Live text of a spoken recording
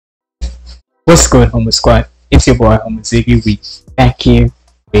What's good, Humble Squad? It's your boy Humbleziggy. We back here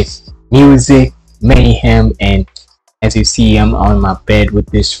with music, mayhem, and as you see, I'm on my bed with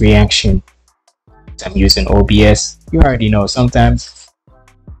this reaction. I'm using OBS. You already know, sometimes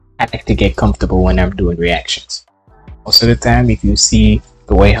I like to get comfortable when I'm doing reactions. Most of the time, if you see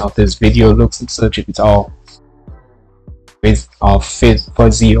the way how this video looks and such, if it's all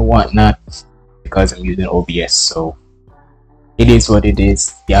fuzzy or whatnot, because I'm using OBS, so it is what it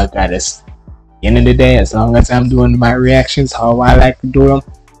is. Y'all got us. At the end of the day, as long as I'm doing my reactions how I like to do them,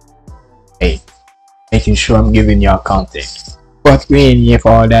 hey, making sure I'm giving y'all content. But we ain't here for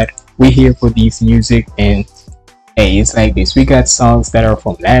all that. We here for these music, and hey, it's like this. We got songs that are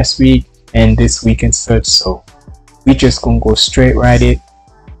from last week and this week and such, so we just gonna go straight right it.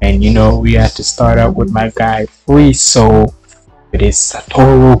 And you know, we have to start out with my guy Free Soul with his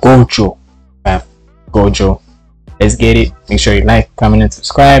Satoru Gojo. Gojo. Let's get it. Make sure you like, comment, and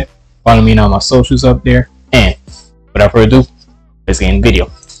subscribe. Follow me on my socials up there. And without further ado, let's get in the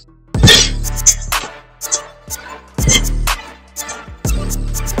video.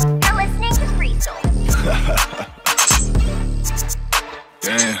 You're listening to Free Soul.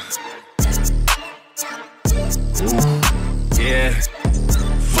 Damn. Ooh. Yeah.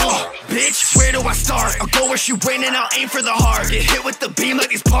 Bitch, where do I start? I'll go where she went and I'll aim for the heart. Get hit with the beam like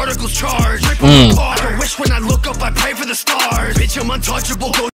these particles charged. Rip them apart. I wish when I look up I pray for the stars. Bitch, I'm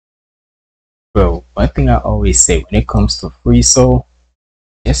untouchable. Go. Bro, one thing I always say when it comes to Free Soul,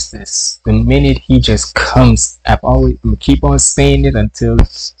 just this, the minute he just comes, I'm gonna keep on saying it until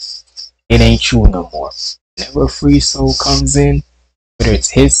it ain't true no more. Whenever Free Soul comes in, whether it's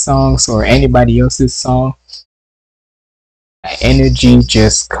his songs or anybody else's song, that energy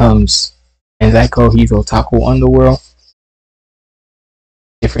just comes. And like how he's Otaku Underworld,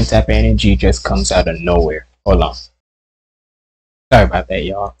 different type of energy just comes out of nowhere. Hold on. Sorry about that,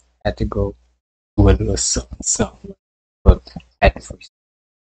 y'all. Had to go do a little something. But at the first.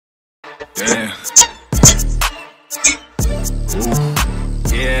 Damn.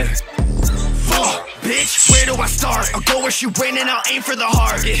 Ooh. Yeah. Bitch, where do I start? I'll go where she went and I'll aim for the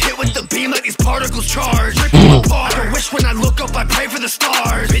heart. Get hit with the beam like these particles charged. Rip them apart. I wish when I look up I pray for the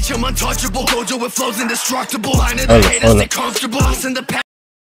stars. Bitch, I'm untouchable. Gojo with flows indestructible. Line of the haters, stay comfortable. Send the pack.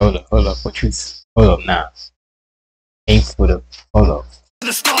 Hold up. Hold up now. Aim for the. Hold up.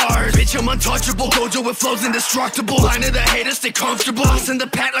 The stars, bitch, I'm untouchable. Gojo with flows indestructible. Line of the haters, stay comfortable. Send the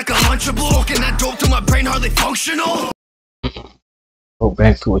pack like a lunchable. Smoking that dope till my brain hardly functional. Go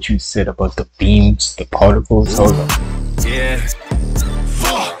back to what you said about the beams, the particles. Hold up. Yeah.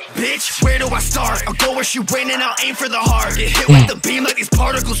 Bitch, where do I start? I'll go where she went and I'll aim for the heart. Get hit with the beam like these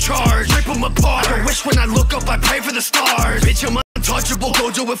particles charged. Rip them apart. I wish when I look up I pray for the stars. Bitch, I'm untouchable.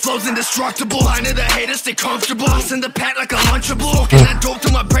 Gojo with flows indestructible. Line of the haters, stay comfortable. Send the pack like a lunchable. Smoking that dope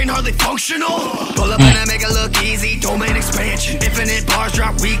till my brain hardly functional. Pull up and I make it look easy. Domain expansion. Infinite bars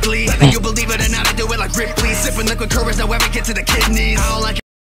drop weekly. Whether you believe it or not, I do it like Ripley. Sipping liquid courage, now ever get to the kidneys. I don't like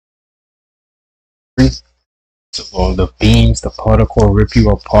it. So all the beams, the particle rip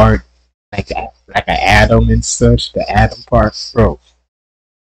you apart like an atom and such. The atom part, bro.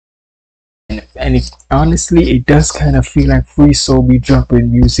 And honestly, it does kind of feel like Free Soul be dropping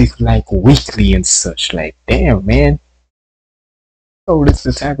music like weekly and such. Like, damn, man. Oh, this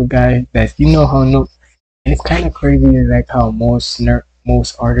is the type of guy that you know how no. And it's kind of crazy, like how most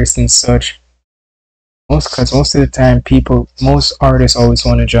artists and such. Because most of the time, most artists always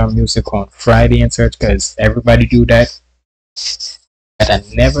want to drop music on Friday and such, because everybody do that. But I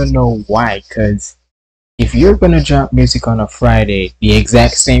never know why, because if you're going to drop music on a Friday, the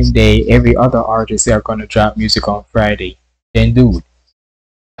exact same day every other artist are going to drop music on Friday, then dude,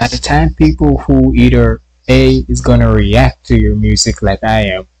 by the time people who either A, is going to react to your music like I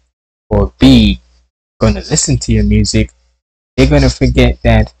am, or B, going to listen to your music, they're going to forget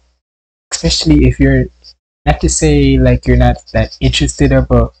that, especially if you're, not to say like you're not that interested of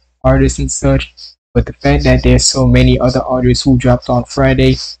a artist and such, but the fact that there's so many other artists who dropped on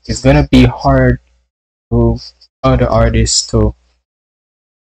Friday, it's gonna be hard for other artists to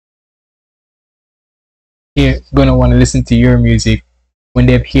gonna want to listen to your music when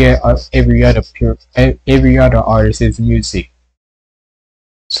they hear every other artist's music.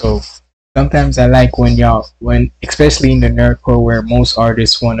 So sometimes I like when especially in the nerdcore where most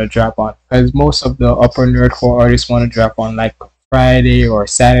artists want to drop on, because most of the upper nerdcore artists want to drop on like Friday or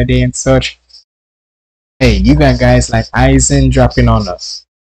Saturday and such. Hey, you got guys like Eisen dropping on a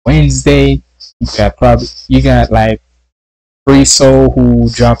Wednesday. You got like Free Soul who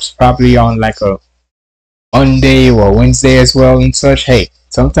drops probably on like a Monday or Wednesday as well and such. Hey,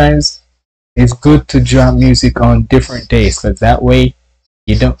 sometimes it's good to drop music on different days, because that way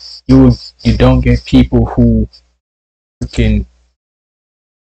you don't get people who can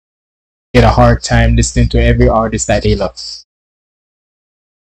get a hard time listening to every artist that they love.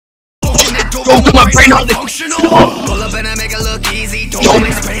 Don't do my brain on pull up and I make it look easy. Don't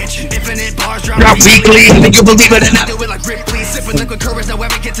expansion. Infinite bars drop weekly. Think you believe it or not? Do it like Ripley. Sipping liquid courage. Now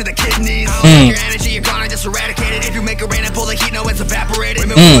ever get to the kidneys. Your energy, you're gonna just eradicate it. If you make a rain and pull the heat, no, it's evaporated.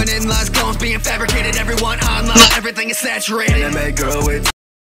 Women in lies, clones being fabricated. Everyone online, everything is saturated.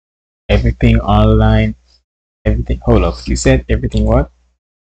 Everything online, everything. Hold up. You said everything what?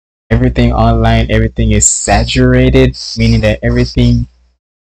 Everything online, everything is saturated, meaning that everything.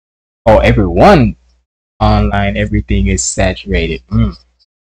 Oh, everyone online, everything is saturated.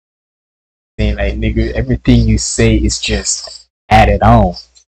 Saying like, nigga, everything you say is just added on,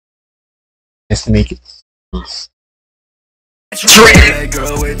 just to make it. Hey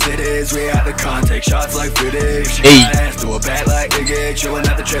girl with titties, we had the con, take shots like footage. She got ass to a back like Iggy, chillin'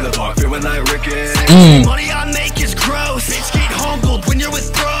 at the trailer park, feeling like Ricky. Money I make is gross, bitch get humbled when you're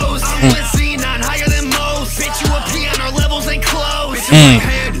with bros. I'm with Z9, higher than most, bitch you a peon, our levels ain't close. Bitch in my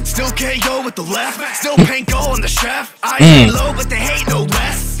hand, still KO with the left, still paint go on the chef. I ain't low but they hate no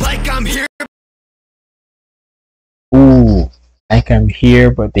less, like I'm here. Ooh, like I'm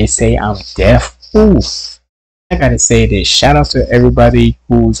here but they say I'm deaf. Ooh. I gotta say this. Shout out to everybody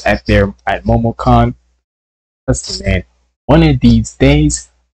who's at MomoCon. Listen, man, one of these days,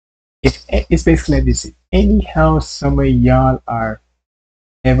 if it's basically like this, anyhow, some of y'all are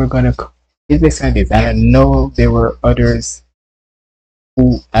never gonna. It's basically like this. And I know there were others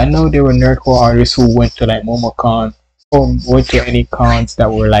I know there were nerdcore artists who went to like MomoCon or went to any cons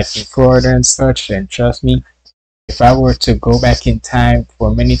that were like in Florida and such. And trust me, if I were to go back in time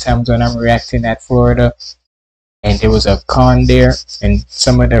for many times when I'm reacting at Florida, and there was a con there, and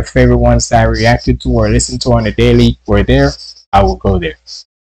some of their favorite ones that I reacted to or listened to on the daily were there, I will go there.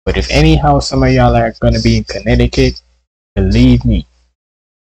 But if anyhow some of y'all are going to be in Connecticut, believe me.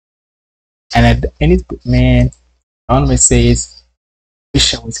 And it's, man, all I'm going to say is,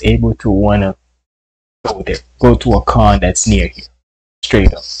 wish I was able to want to go there, go to a con that's near here.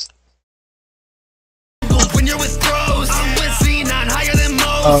 Straight up. When you're with bros, I'm with Z9, higher than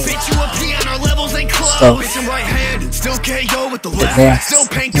most. Bitch you a peon, our levels ain't close. Bitch in right hand, still KO with the left, still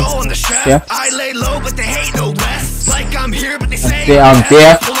paint go on the chef. I lay low but they hate no less, like I'm here but they say I'm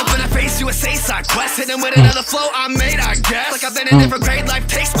there. Pull up in a face, you a side quest, hit them with another flow I made, I guess. Like I've been in different grade, life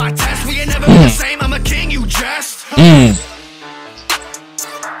takes my test. We ain't never been the same, I'm a king, you jest.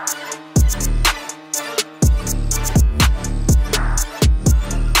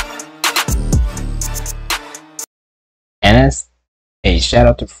 And that's, hey, shout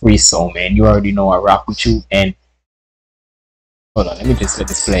out to Free Soul, man. You already know I rock with you. And hold on, let me just let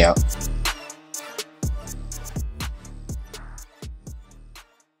this play out.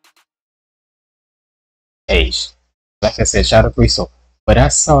 Hey, like I said, shout out to Free Soul. But I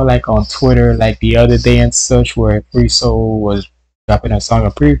saw like on Twitter like the other day and such where Free Soul was dropping a song.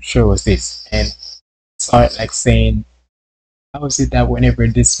 I'm pretty sure it was this, and saw it like saying, how is it that whenever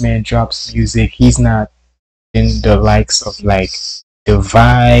this man drops music, he's not in the likes of like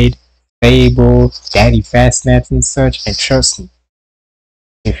Divide, Fable, Daddy Fast Snaps and such? And trust me,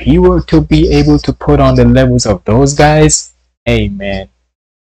 if he were to be able to put on the levels of those guys, hey man,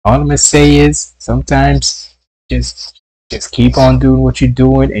 all I'm gonna say is sometimes just keep on doing what you're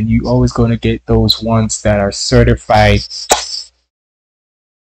doing, and you always gonna get those ones that are certified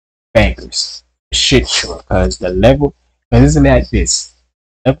bangers. Shit, sure, because the level, because it's like this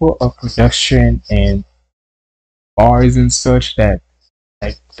level of production and bars and such that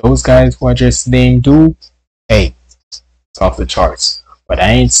like those guys who I just named do, hey, it's off the charts. But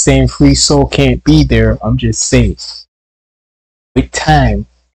I ain't saying Free Soul can't be there. I'm just saying, with time,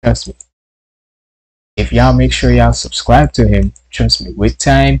 trust me, if y'all make sure y'all subscribe to him, trust me, with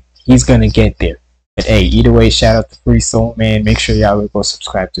time he's gonna get there. But hey, either way, shout out to Free Soul, man. Make sure y'all go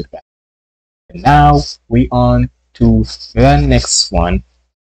subscribe to the guy. And now we on to the next one.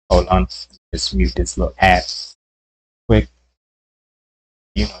 Hold on, just mute this little ad quick.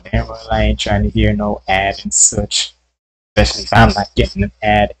 You know damn well I ain't trying to hear no ad and such, especially if I'm not getting an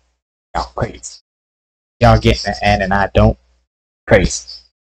ad. Y'all crazy. Y'all getting an ad and I don't. Crazy.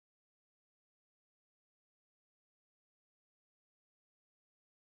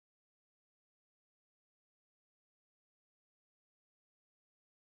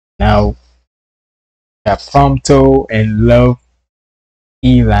 Now got Prompto and Love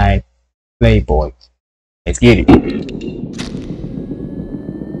Eli Playboy. Let's get it.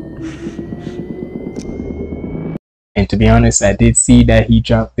 And to be honest, I did see that he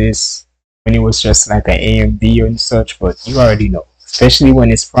dropped this when it was just like an AMV and such, but you already know. especially when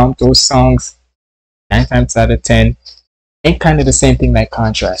it's Prompto songs. 9 times out of 10, ain't kind of the same thing like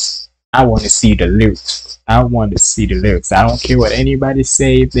Contrast. I want to see the lyrics. I want to see the lyrics. I don't care what anybody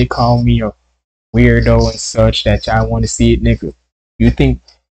say if they call me a weirdo and such. That I want to see it, nigga. You think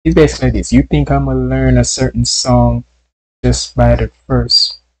it's basically this? You think I'm gonna learn a certain song just by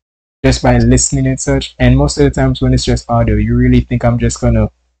listening and such? And most of the times when it's just audio, you really think I'm just gonna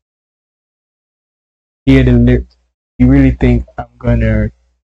hear the lyrics? You really think I'm gonna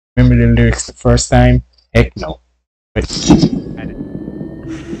remember the lyrics the first time? Heck no. But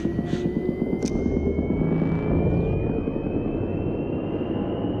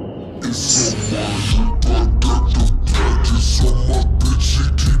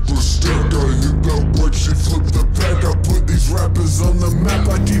rappers on the map,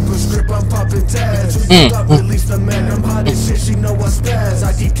 I keep a script, I'm popping tags. Release the man, I'm hot as shit, she know I spaz.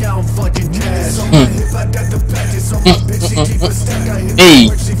 I keep counting fucking cash. On my hip, I got the package. On my bitch, she keep a stack. I hit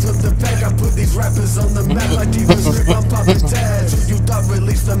the work, she flip the pack. I put these rappers on the map, I keep a script, I'm popping tags. You thought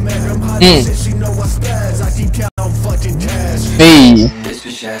release the man, I'm hot as shit, she know I spaz. I keep counting fucking cash. This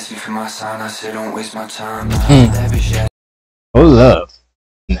bitch asked me for my sign, I said don't waste my time. That bitch asked. hold up.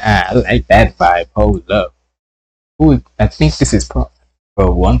 Nah, I like that vibe. Hold up. Ooh, I think this is but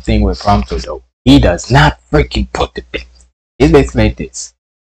one thing with Prompto though. He does not freaking put the thing. It's basically like this.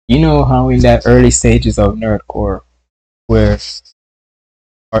 You know how in that early stages of nerdcore, where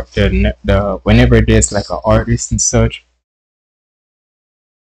whenever there's like an artist and such,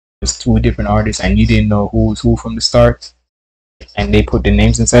 there's 2 different artists and you didn't know who's who from the start, and they put the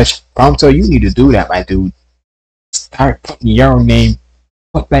names and such. Prompto, you need to do that, my dude. Start putting your name.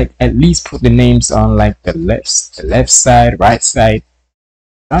 But like at least put the names on like the left side, right side.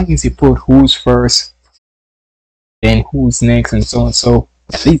 As long as you put who's first, then who's next, and so on. So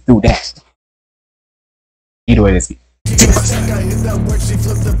at least do that. Either way, it's I hit that work, she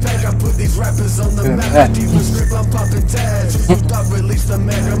flip the pack. I put these rappers on the map. I keep a script, I'm popping tags. You thought release the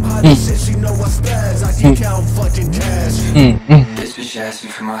man, I'm hot as shit, she know I spaz. I keep counting fucking cash. This bitch asked me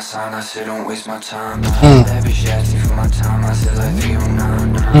for my sign, I said don't waste my time. That bitch asked me for my time, I said like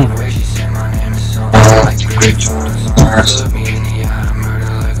 309. The way she said my name is so like great times. Look me in the eye,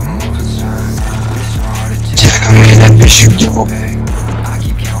 murder like a Wolfenstein. It's so hard to take, I made that bitch you double back. I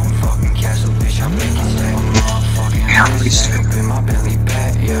keep counting fucking cash, so bitch, I'm making stack. Motherfucking honey stack up in my belly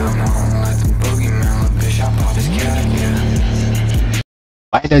back, yeah. I'm on like the boogeyman, little bitch, I bought this cat, yeah.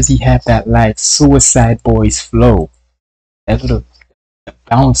 why does he have that like Suicide Boys flow? That little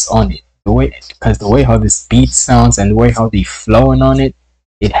bounce on it. Because the way how this beat sounds and the way how they flowing on it,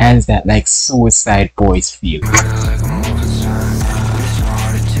 it has that like Suicide Boys feel.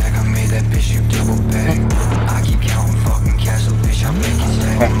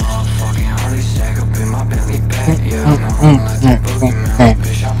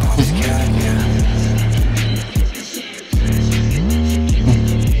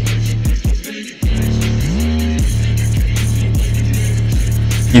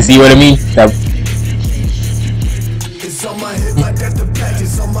 You see what I mean? It's on my hip, I got the pack.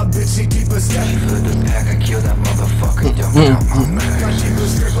 It's on my bitch, she keep a stack. For the pack, I kill that motherfucker, don't got my man. I keep a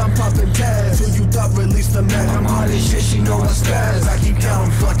script, I'm popping tags. Who you thought released the man? I'm hot as shit, she know I spaz. I keep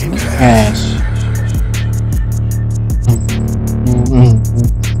counting fucking cash.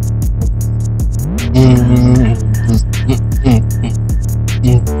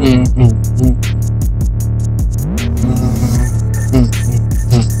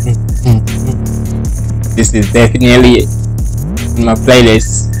 This is definitely in my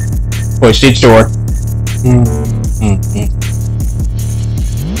playlist for shit sure.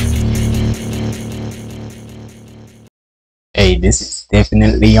 Hey, this is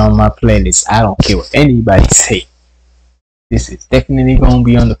definitely on my playlist. I don't care what anybody say. This is definitely gonna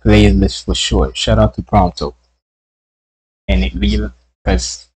be on the playlist for sure. Shout out to Prompto. And it really,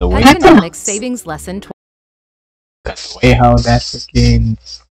 because the way Economics savings lesson. Because the way how that freaking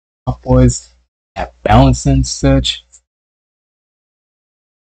up was, that bounce and such,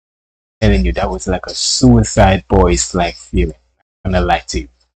 telling you that was like a Suicide Boys like feeling. I'm gonna lie to you.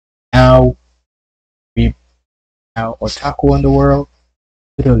 Now Otaku in the world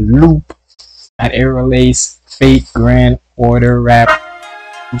with a loop at Aero Lace, Fate, Grand Order, Rap,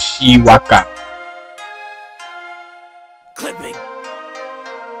 Ushiwaka. Clipping.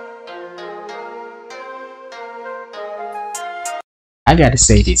 I gotta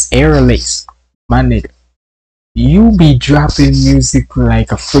say this, Aero Lace, my nigga, you be dropping music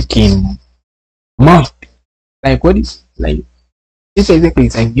like a freaking month. Like what is like? It's basically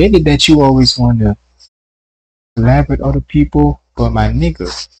it's like get it that you always wanna collab with other people, but my nigga,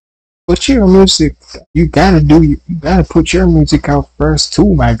 Put your music. You gotta put your music out first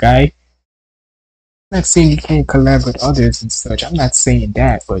too, my guy. I'm not saying you can't collab with others and such. I'm not saying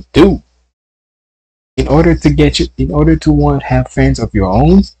that, but dude, in order to want have fans of your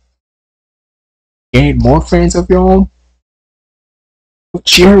own, gain more fans of your own,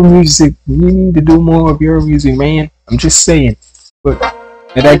 put your music. You need to do more of your music, man. I'm just saying. But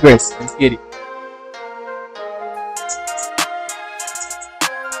I digress. Let's get it.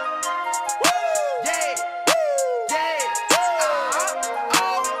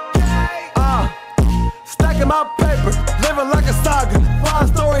 Stacking my paper, living like a saga.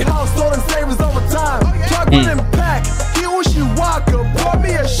 5-story house, stolen savings over time. Truck within pack, he Ushi Waka. Pour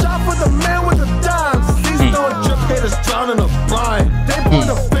me a shot for the man with the dimes. These throwing drip haters drowning the brine. They born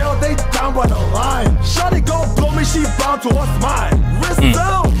to fail, they down by the line. Shawty gon' blow me, she bound to what's mine. Wrist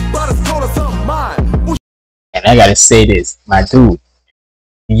down, but it's cold as some mine. And I gotta say this, my dude.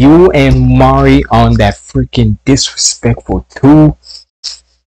 You and Mari on that freaking disrespectful too.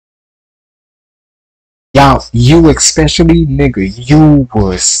 Y'all, you especially, nigga, you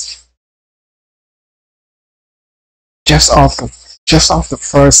was just off the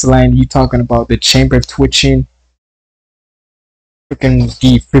first line. You talking about the chamber twitching, freaking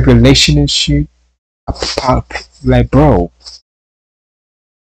defibrillation and shit. Like, bro,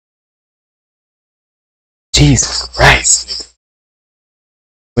 Jesus Christ, nigga.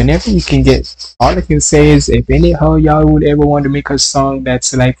 Whenever you can get, all I can say is, if any how y'all would ever want to make a song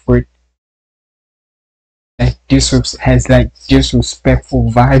that's like for has like disrespectful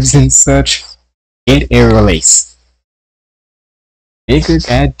vibes and such, get Aerial Ace. Nigga,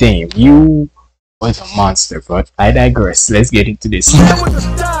 goddamn, you was a monster, but I digress. Let's get into this. With the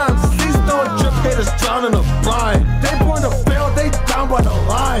dimes, these throwing drip haters drowning the brine. They born to fail, they down by the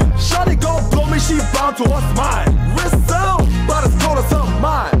line. Shawty gon' blow me, she bound to what's mine. Wrist down, but it's cold as some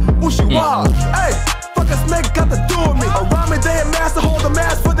mine. Ushi Wa, hey, fuck a snake got to do with me. Around me, they a mass to hold the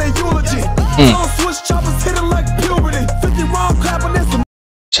mask for their eulogy. Don't switch choppers hitting like puberty. 50 round clapping this.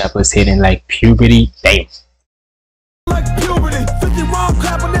 Choppers hitting like puberty. Damn. Like puberty. 50 round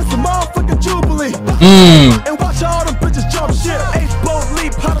clapping this. Motherfucking jubilee. And watch all them bitches jump shit. Ace boat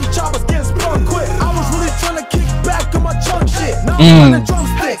leap, how them choppers get spun quick. I was really trying to kick back on my chunk shit. Now I'm running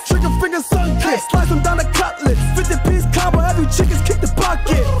drumstick. Trigger finger sun kick. Slice them down the cutlet. 50-piece combo, have you chickens kick the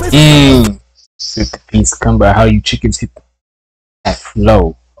bucket. 50-piece combo, how you chickens hit that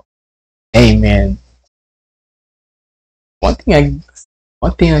flow. Hey man, one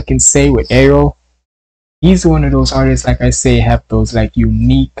thing I can say with Aero, he's one of those artists, like I say, have those like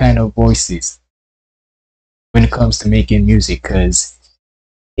unique kind of voices when it comes to making music. Cause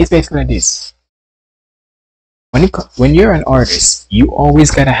it's basically like this: when you're an artist, you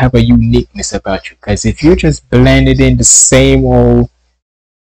always gotta have a uniqueness about you. Cause if you're just blended in the same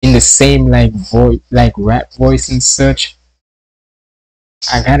like voice, like rap voice and such,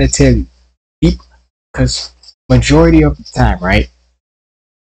 I gotta tell you. Because majority of the time, right?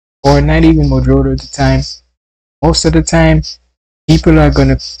 Or not even majority of the time, most of the time, people are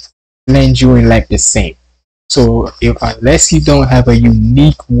gonna blend you in like the same. So unless you don't have a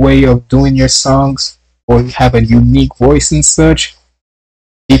unique way of doing your songs, or you have a unique voice and such,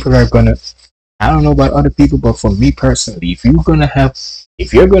 people are gonna, I don't know about other people, but for me personally, if you're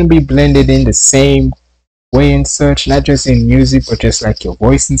gonna be blended in the same way and such, not just in music, but just like your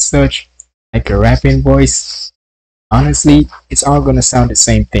voice and such, like a rapping voice, honestly, it's all gonna sound the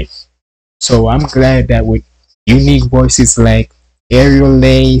same thing. So I'm glad that with unique voices like Aerial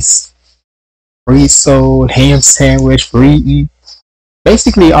Ace, Free Soul, Ham Sandwich, Breeden,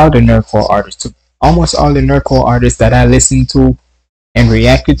 basically all the nerdcore artists, almost all the nerdcore artists that I listen to and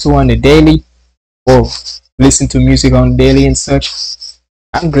reacted to on the daily, or listen to music on the daily and such,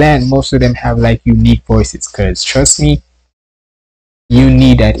 I'm glad most of them have like unique voices, because trust me, you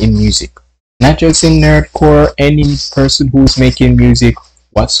need that in music. Not just in nerdcore, any person who's making music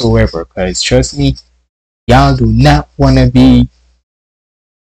whatsoever, because trust me, y'all do not want to be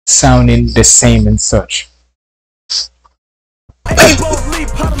sounding the same and such.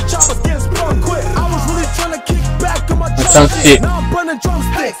 Sounds shit. Now I'm burning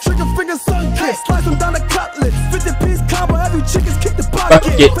drumsticks, trigger finger sun kick, slice them down the cutlet, 50-piece combo, have you chickens kick the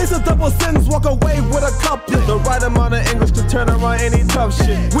bucket. Face a double sentence, walk away with a couplet. The right amount of English to turn around any tough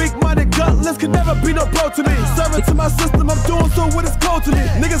shit. Weak-minded gutless can never be no bro to me. Serving to my system, I'm doing so what it's cold to me.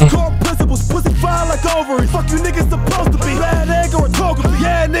 Niggas core principles, pussy fire like ovaries. Fuck you niggas supposed to be bad egg or a token.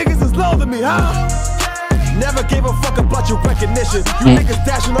 Yeah, niggas is low to me, huh? Never gave a fuck about your recognition. You niggas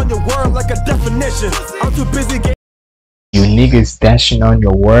dashing on your word like a definition. I'm too busy getting. You niggas dashing on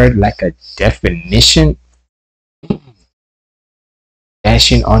your word like a definition? That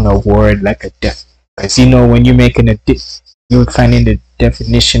definition on a word like a because you know when you're making a you're finding the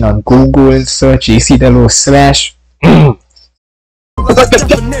definition on Google and search, you see that little slash. Definition.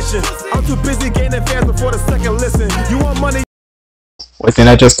 I'm too busy gaining fans before the second listen. You want money? Wasn't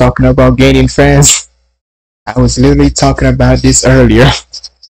I just talking about gaining fans? I was literally talking about this earlier.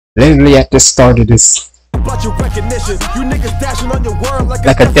 Literally at the start of this. About your recognition. You niggas dashing on your word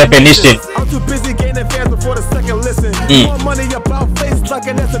like a definition. I'm too busy gaining fans before the second listen. You want money about face like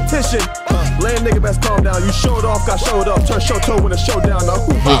an esthetician. Lame nigga best calm down. You showed off, got showed up. Turn show toe in a showdown. Now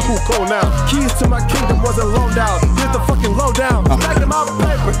who cold now? Keys to my kingdom wasn't loaned out. Here's the fucking lowdown. Stacking my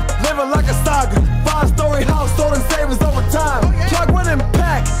paper, living like a saga. 5-story house, stolen savings over time. Plug one and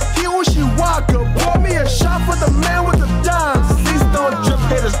pack. He Ushi Waka. Pour me a shot for the man with the dimes. These don't drip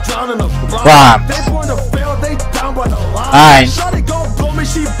haters drowning the brine. They born to fail, they down by the line. Shawty gon' blow me,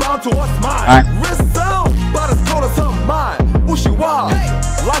 she bound to what's mine. Wrist sound, but as cold as her mind. Ushi Waka.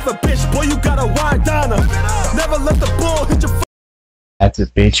 Life a bitch, boy, you gotta wine diner. Never let the bull hit your. That's a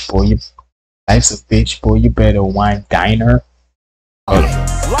bitch, boy. Life's a bitch, boy. You better wine diner.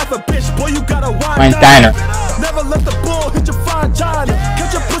 Life a bitch, boy, you gotta Wine diner. Never let the bull hit your fine china.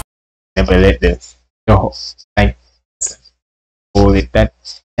 Catch your pussy. Never let this. No, like bull.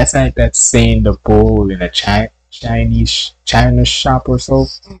 That's like that saying the bull in a Chinese China shop or so.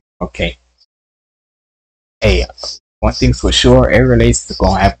 Okay. Hey, one thing's for sure, Air Lace is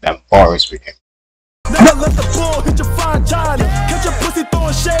gonna have them bars with him. Never let the bull hit your fine china. Catch your pussy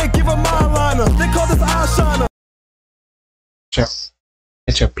throwing shade, give a mind liner. They call this eyeshiner. Catch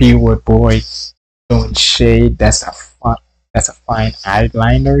your P-word boy throwing shade. That's a fine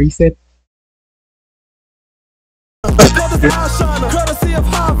eyeliner, he said. Courtesy of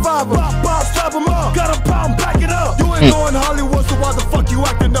high fiber. Bob, slap him up. Got a pound, back it up. You ain't going Hollywood, so why the fuck you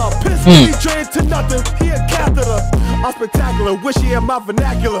acting up? Piss me, drained to nothing. He a catheter. I'm spectacular. Wish he had my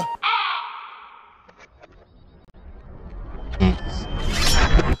vernacular.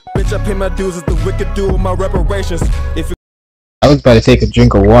 Bitch, I pay my dues as the wicked do with my reparations. If you I was about to take a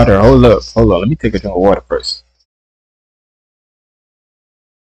drink of water. Hold on. Let me take a drink of water first.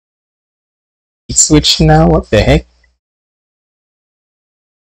 Switch now? What the heck?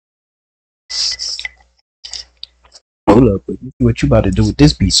 Hold up, let me see what you about to do with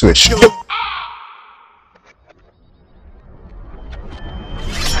this beat switch.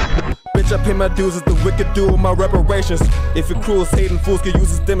 Bitch, I pay my dues as the wicked do with my reparations. If your crew is hating, fools can use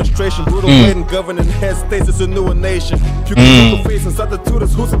this demonstration. Brutal waiting, governing head states, it's a newer nation. If you can look the face inside the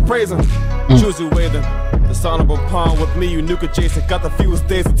tutors, who's some praising? Choose you waiting. Dishonorable pawn with me, you nuke adjacent. Got the fewest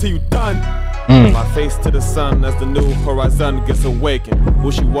days until you done. My face to the sun as the new horizon gets awakened.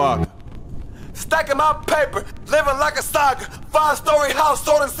 Wishy walk. Stacking my paper, living like a saga. 5-story house,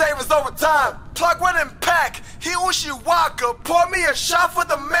 stolen savings over time. Plug one and pack. He Ushi Waka. Pour me a shot for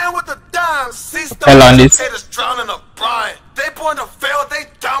the man with the dimes. See haters drowning the brine. They born to fail, they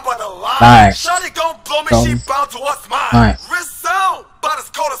down by the line. Shawty gon' blow me, she bound to what's mine. Wrist sound, but as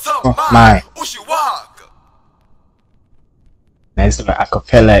cold as her mind. Ushi Waka. Nice little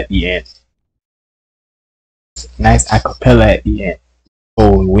acapella at the end. Nice acapella at the end.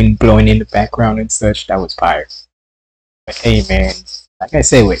 Oh, wind blowing in the background and such. That was fire. But hey, man, like I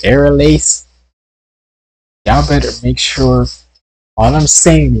said, with Air Lace, y'all better make sure. All I'm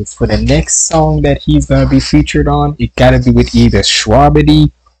saying is, for the next song that he's gonna be featured on, it gotta be with either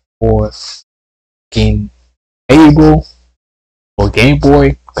Schwabity or Game Able or Game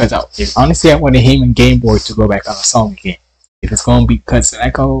Boy. Because honestly, I want him and Game Boy to go back on a song again. If it's gonna be, cause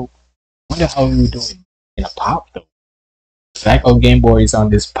like, oh, I wonder how we were doing in a pop though. Like, oh, Game Boy is on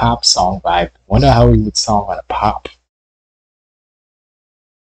this pop song vibe. Wonder how he would song on a pop.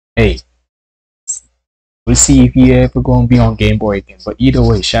 Hey, we'll see if he ever gonna be on Game Boy again. But either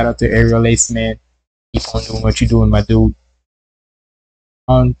way, shout out to Aerial Lace, man. Keep on doing what you're doing, my dude.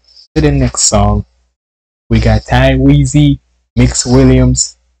 On to the next song, we got Ty Weezy, Mix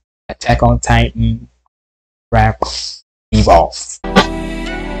Williams, Attack on Titan, Rap, Evolve.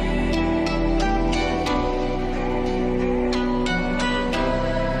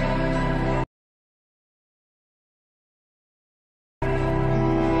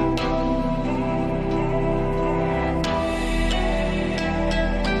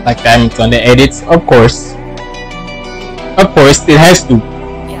 Like diamonds on the edits, of course. Of course, it has to.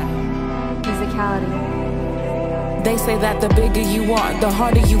 Yeah. Musicality. They say that the bigger you are, the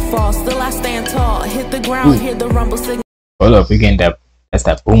harder you fall. Still I stand tall. Hit the ground, hear the rumble signal. Hold up, again, that's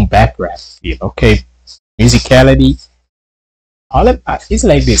that boom back rap. Yeah, okay. Musicality. It's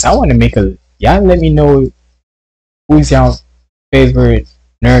like this. I want to make a. Y'all let me know who's y'all favorite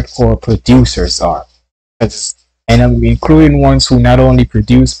nerdcore producers are. Cause and I'm including ones who not only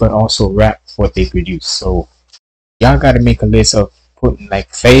produce but also rap what they produce. So y'all gotta make a list of putting like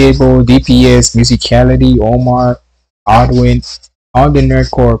Fable, DPS, Musicality, Omar, Odwin, all the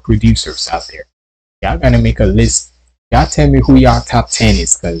nerdcore producers out there. Y'all gotta make a list. Y'all tell me who y'all top 10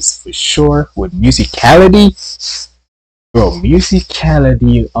 is, cause for sure with Musicality, bro,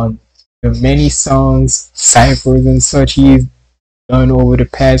 Musicality on the many songs, ciphers and such he's done over the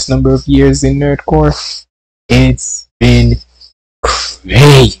past number of years in nerdcore, it's been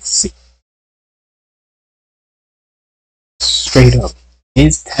crazy. Straight up,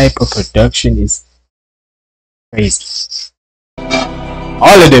 his type of production is crazy.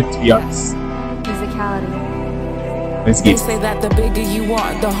 All of them, to be honest. Musicality. Let's They get say that the bigger you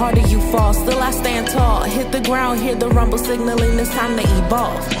are, the harder you fall. Still I stand tall. Hit the ground, hear the rumble signaling it's time to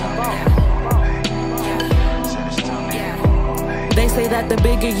evolve. They say that the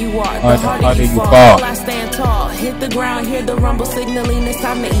bigger you are, the harder you fall. Still I stand tall. Hit the ground, hear the rumble signaling it's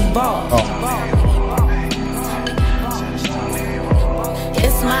time to evolve.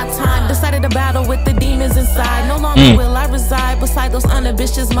 It's my time, decided to battle with the demons inside. No longer will I reside beside those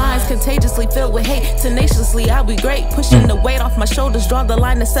unambitious minds, contagiously filled with hate. Tenaciously I'll be great, pushing the weight off my shoulders, draw the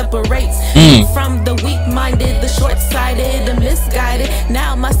line that separates me from the weak-minded, the short-sighted, the misguided.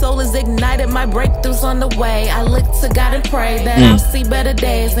 Now my soul is ignited, my breakthrough's on the way. I look to God and pray that I'll see better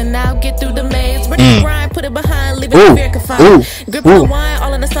days, and I'll get through the maze. Ready to grind, put it behind, leaving the fear confined. Gripping the wine,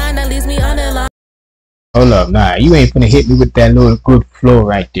 all in the sign that leaves me unaligned. Hold up, nah, you ain't gonna hit me with that little good flow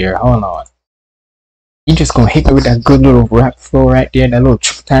right there. Hold on. You just gonna hit me with that good little rap flow right there, that little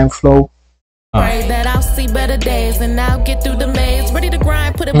triple time flow. Pray that I'll see better days, and I'll get through the maze. Ready to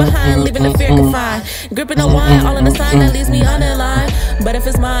grind, put it behind, leaving the fear confined. Gripping the wine, all in the sign that leaves me unaligned. But if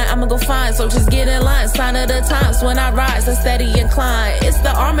it's mine, I'ma go find, so just get in line. Sign of the times when I rise and steady incline. It's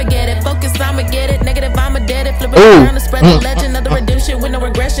the Armageddon, focus, I'ma get it. Negative, I'ma dead it. Flip it around to spread the legend of the redemption with no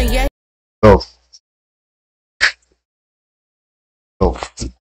regression, yeah. Go. Go.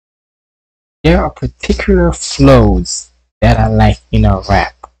 There are particular flows that I like in a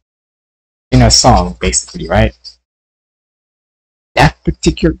rap. In a song, basically, right?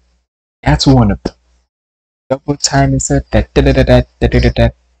 That's one of them. Double time is that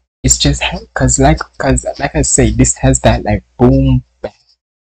that. It's just cause like I say, this has that like boom bap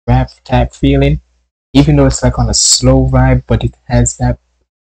rap type feeling. Even though it's like on a slow vibe, but it has that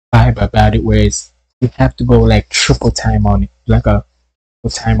vibe about it, whereas you have to go like triple time on it, like a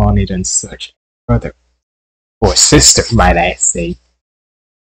triple time on it and such. Brother or sister, might I say.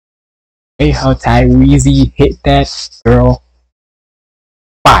 Hey, how Tyrese hit that girl,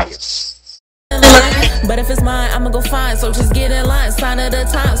 fire. But if it's mine, I'ma go find, so just get in line. Sign of the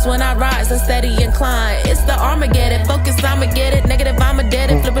times when I rise and steady incline. It's the Armageddon, focus, I'ma get it. Negative, I'ma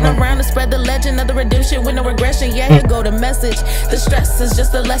dead it. Flipping around to spread the legend of the redemption with no regression. Yeah, here go the message. The stress is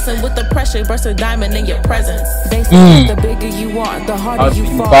just a lesson with the pressure. Burst a diamond in your presence. They say the bigger you are, the harder you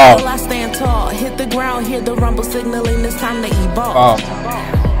fall. Still I stand tall. Hit the ground, hear the rumble signaling it's time to evolve.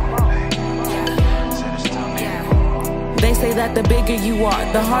 They say that the bigger you are,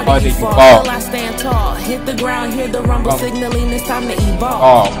 the harder you fall. Still I stand tall. Hit the ground, hear the rumble signaling it's time to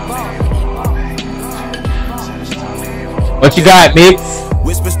evolve. What you got, Mix?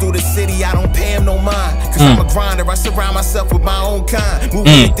 Whispers through the city, I don't pay him no mind. Cause I'm a grinder, I surround myself with my own kind.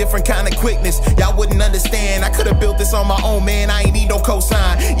 Moving with different kind of quickness, y'all wouldn't understand. I could've built this on my own, man, I ain't need no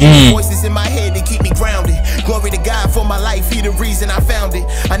cosign. Even voices in my head to keep me grounded. Glory to God for my life, he the reason I found it.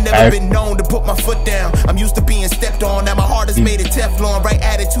 I never been known to put my foot down. I'm used to being stepped on, now my heart is made of Teflon. Right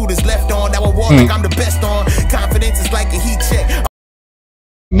attitude is left on, now I walk like I'm the best on. Confidence is like a heat check.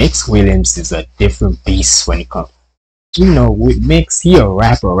 Mix Williams is a different beast when it comes. You know, with Mix, he a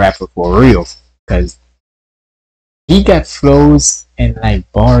rapper for real, cause he got flows and like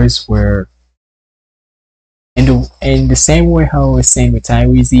bars where, in the same way how I was saying with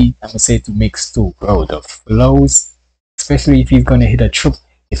Tyrese, I'm gonna say to Mix too, bro. The flows, especially if he's gonna hit a triple,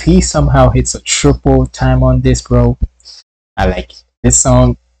 if he somehow hits a triple time on this, bro, I like it. This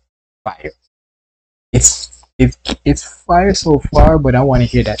song, fire. It's fire so far, but I want to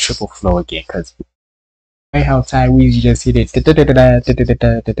hear that triple flow again, cause how Tyrese just hit it,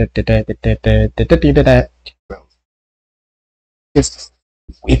 bro. Just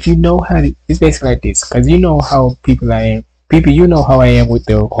if you know how to, it's basically like this, cause you know how people I am. People, you know how I am with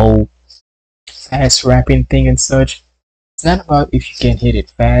the whole fast rapping thing and such. It's not about if you can hit it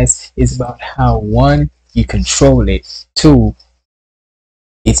fast. It's about how, one, you control it. Two,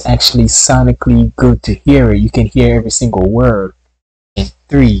 it's actually sonically good to hear it. You can hear every single word. And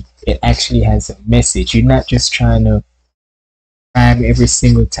three, it actually has a message. You're not just trying to rhyme every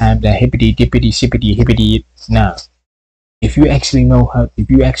single time, that hippity dippity shippity hippity. Nah. If you actually know how, if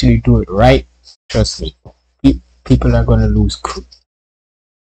you actually do it right, trust me, people are gonna lose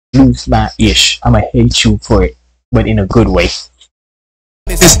my ish. I'ma hate you for it, but in a good way.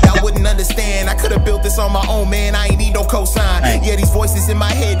 I wouldn't understand. I could have built this on my own, man. I ain't need no cosign. Yeah, these voices in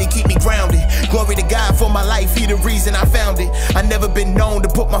my head, they keep me grounded. Glory to God for my life, he the reason I found it. I never been known to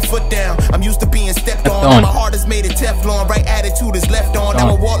put my foot down. I'm used to being stepped on. My heart is made of Teflon. Right attitude is left on.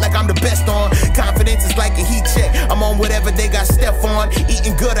 I'ma walk like I'm the best on. Confidence is like a heat check. I'm on whatever they got Steph on.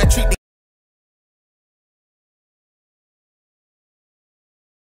 Eating good, I treat the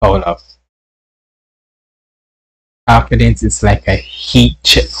Hold up. Confidence is like a heat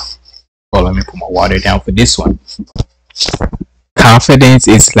check. Hold on, let me put my water down for this one. Confidence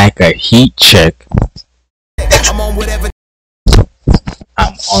is like a heat check. I'm on whatever.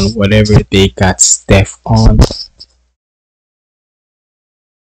 I'm on whatever they got Steph on.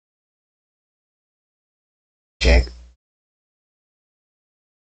 Check.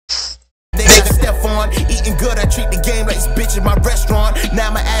 They got Steph on. Eating good, I treat the game like this bitch in my restaurant.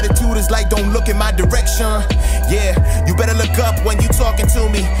 Now my attitude is like, don't look in my direction. Yeah, you better look up when you talking to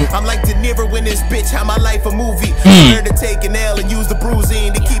me. I'm like De Niro in this bitch, how my life a movie. I learned to take an L and use the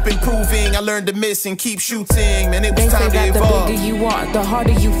bruising to keep improving. I learned to miss and keep shooting. Man, it was time to evolve. The bigger you are, the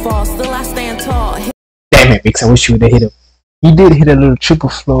harder you fall. Still I stand tall. Damn it, Vix, I wish you would have hit him. He did hit a little triple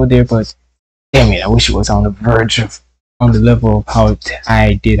flow there, but damn it, I wish it was on the verge of, on the level of how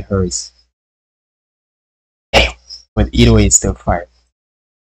I did hers. Damn, but either way, it's still fire.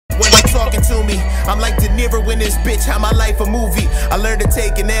 When you talking to me, I'm like De Niro in this bitch, how my life a movie. I learned to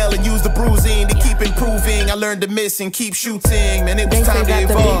take an L and use the bruising to keep improving. I learned to miss and keep shooting. Man, it was time to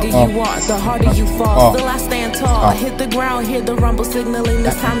evolve. The bigger you are, the harder you fall. Still I stand tall. Hit the ground, hear the rumble signaling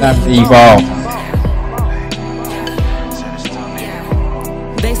it's time to evolve.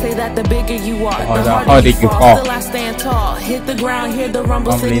 They say that the bigger you are, the harder you fall. Still I stand tall. Hit the ground, hear the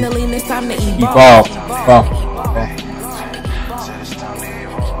rumble signaling it's time to evolve.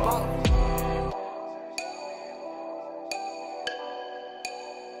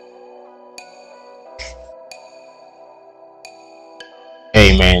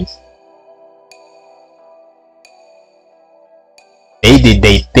 Hey man, they did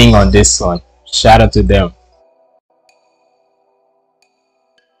their thing on this one. Shout out to them.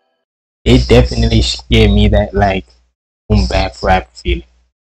 It definitely gave me that like boom bap rap feeling.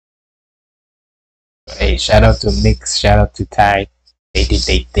 So, hey, shout out to Mix, shout out to Ty. They did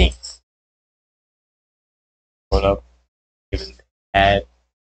their thing. Hold up, give it the ad.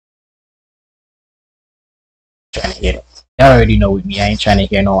 Trying to hit it. Y'all already know with me, I ain't trying to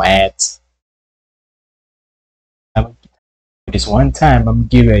hear no ads. This one time, I'm gonna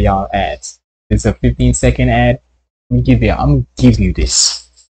give y'all ads. It's a 15-second ad. I'm gonna give you this.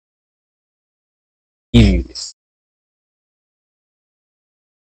 Give you this.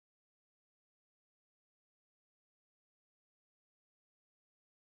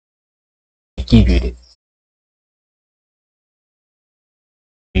 Give you this.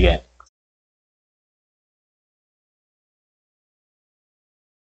 You got it.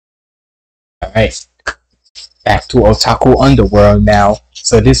 Alright, back to Otaku Underworld now.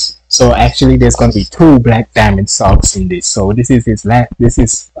 So actually there's gonna be 2 Black Diamond songs in this. So this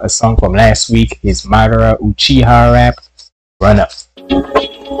is a song from last week, his Madara Uchiha rap, Run Up.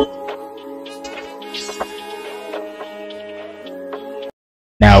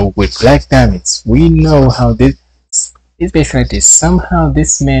 Now with Black Diamonds, we know how this is basically like this. Somehow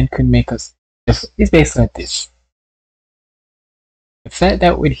this man could make us, it's basically like this. The fact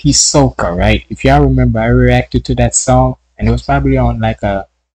that with Hisoka, right? If y'all remember, I reacted to that song, and it was probably on like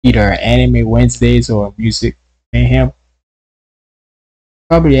either Anime Wednesdays or Music Mayhem.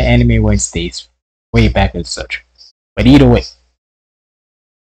 Probably an Anime Wednesdays, way back and such. But either way,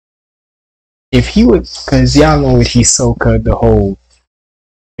 if he would, cause y'all know with Hisoka, the whole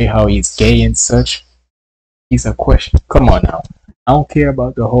way how he's gay and such, he's a question. Come on now, I don't care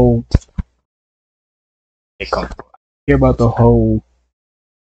about the whole. I care about the whole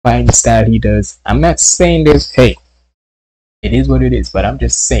fighting style he does. I'm not saying this, hey, it is what it is, but I'm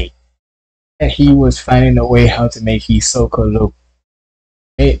just saying that he was finding a way how to make Hisoka look,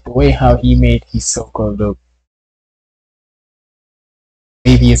 the way how he made Hisoka look,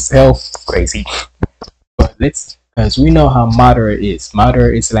 maybe itself crazy. But because we know how Madara is.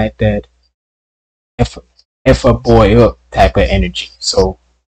 Madara is like that F a boy up type of energy. So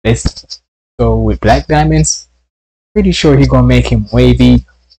let's go with Black Diamonds. Pretty sure he gonna make him wavy,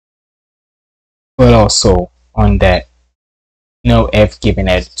 but also on that F giving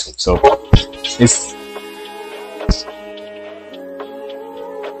attitude. So this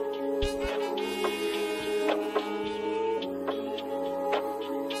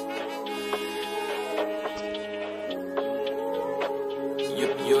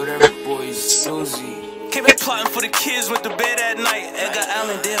Yo, that boy snoozy. Came back plotting for the kids, went to bed at night. Edgar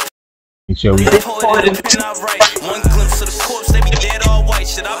Allan there. Joey. One glimpse of the corpse, they be dead all white.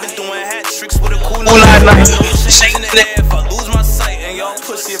 Shit, I've been doing hat tricks with a cool night. Shaking the air if I lose my sight. And y'all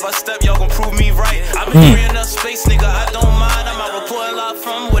pussy, if I step, y'all gon' prove me right. I've been freeing up space, nigga, I don't mind. I'm out reporting live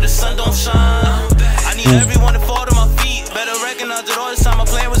from where the sun don't shine. I need everyone to fall to my feet. Better recognize that all this time my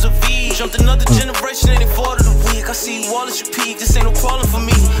plan was a V. Jumped another generation and they fall to the week. I see you all at your peak, this ain't no problem for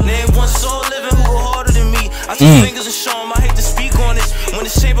me. Name one soul living who go harder than me. I see fingers and show 'em, I hate to speak on it. When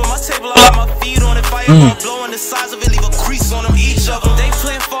the shape of my table, I got my feet on it. Fire blowing the size of it, leave a crease on them, each of them. They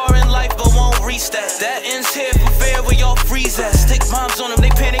plan far in life, but won't reach that. That ends here for fair where y'all freeze at. Stick bombs on them,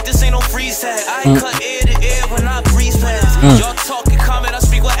 they panic, this ain't no freeze tag. I cut ear to ear when I breeze past. Y'all talking comment, I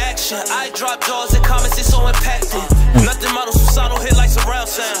speak with action. I drop jaws and comments, it's so impacting. Nothing models suicidal hit like surround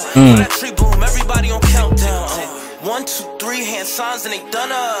sound. When that tree boom, everybody on countdown. 1, 2, 3 hand signs and they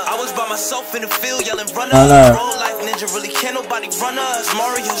done up. I was by myself in the field yelling run up. Roll life ninja, really can't nobody run us.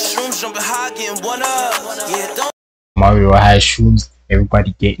 Mario shrooms jumping high getting one up. Yeah, don't Mario high shrooms,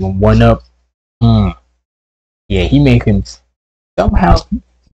 everybody getting one up. Yeah, he make him somehow.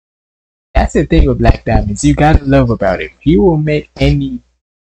 That's the thing with Black Diamonds. You gotta love about him. He will make any.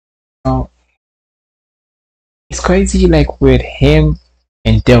 It's crazy, like with him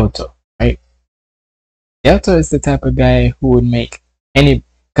and Delta, right? Delta is the type of guy who would make any,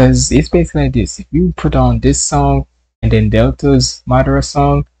 because it's basically like this. If you put on this song and then Delta's Madara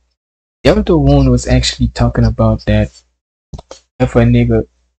song, Delta one was actually talking about that F a nigga,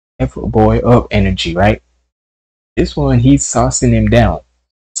 F a boy up energy, right? This one, he's saucing him down,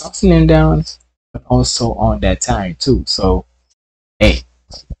 but also on that time too. So, hey,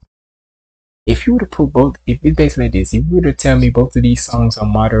 if you were to put both, if it's basically like this, if you were to tell me both of these songs are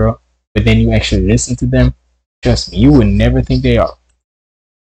Madara, but then you actually listen to them, trust me, you would never think they are.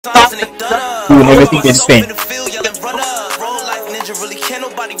 You would never think they're the same.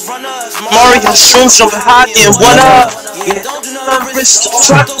 Mario shrooms jumping high and one up.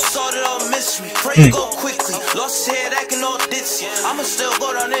 I'ma still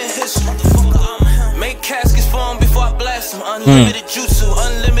go down in history. Make caskets for him before I blast him. Unlimited jutsu,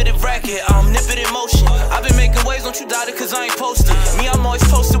 unlimited racket. I'm nipping in motion. I've been making waves, don't you doubt it, cause I ain't posted. Me, I'm always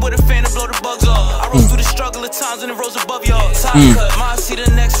posted with a fan to blow the bugs off. I rose through the struggle of times and it rose above y'all. Time cut, my see the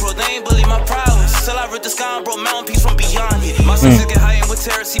next road. They ain't believe my prowess. Till I ripped the sky and broke mountain peaks from beyond it. My senses get high and with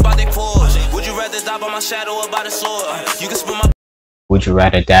terror, see by they pores. Would you rather die by my shadow or by the sword? You can split my. Would you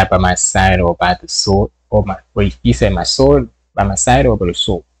rather die by my side or by the sword? Or my, wait, you said my sword by my side or by the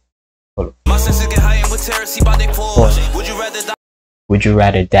sword? My senses get high and with terror, see by they pores. Would you rather die? Would you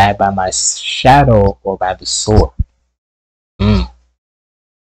rather die by my shadow or by the sword?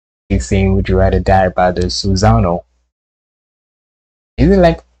 He's saying, would you rather die by the Susano? Is it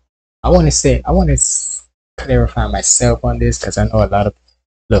like, I want to clarify myself on this, because I know a lot of,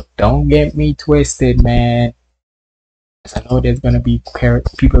 look, don't get me twisted, man. Because I know there's going to be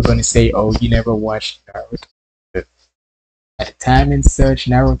people going to say, oh, you never watched Naruto. At the time and such,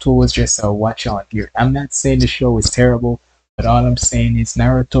 Naruto was just a watch on here. I'm not saying the show is terrible, but all I'm saying is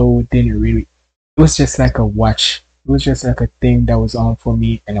Naruto didn't really, it was just like a watch. It was just like a thing that was on for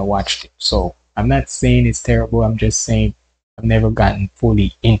me and I watched it. So I'm not saying it's terrible. I'm just saying I've never gotten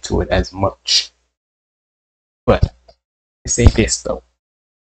fully into it as much. But let's say this though.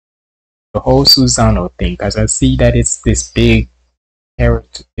 The whole Susano thing, because I see that it's this big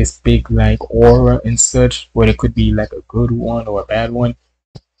character, this big like aura and such, where it could be like a good one or a bad one.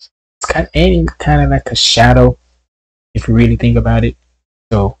 It's kind of like a shadow if you really think about it.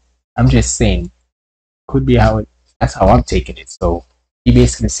 So I'm just saying, could be how it, that's how I'm taking it. So he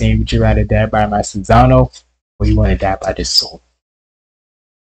basically saying, would you rather die by my Susano or you want to die by the sword?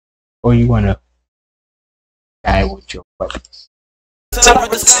 Or you want to die with your weapons?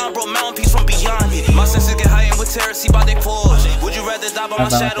 My senses get high and with terror, see by they pores. Would you rather die by my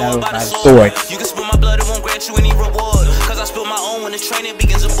shadow or by the sword? You can spill my blood, it won't grant you any reward. Cause I spill my own when the training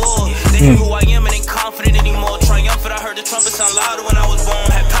begins aboard. They hear who I am and ain't confident anymore. Triumphant, I heard the trumpet sound louder when I was born.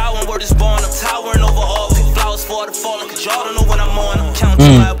 Had power and word is born, I'm towering over all. Pick flowers for the falling, cause y'all don't know when I'm on. I'm counting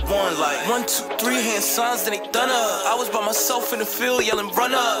till I have one, like 1, 2, 3 hand signs, then they done up. I was by myself in the field yelling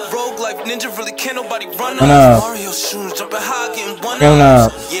run up. Rogue life ninja, really can't nobody run up. Mario shoes jumping high, getting one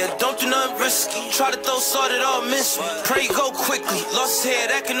up. Yeah, don't do nothing risky. Try to throw salt, it all miss me. Pray go quickly. Lost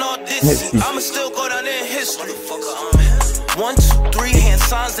head, that can all diss me. I'ma still go down in history. 1, 2, 3 hand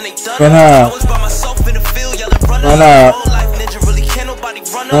signs and they done up. I was by myself in the field yelling run up. Roll life ninja, really can't nobody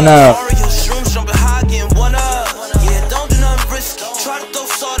run up. Mario shrooms jumping high, getting one up. Yeah, don't do nothing risky. Try to throw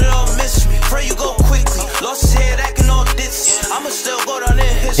salt, it all miss me. Pray you go quickly. Lost head, that can all diss me. I'ma still go down in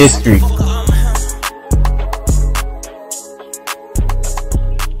history. history.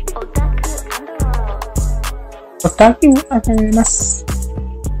 Otaku, that's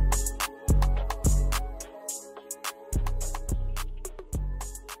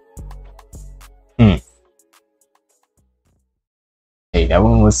Hey, that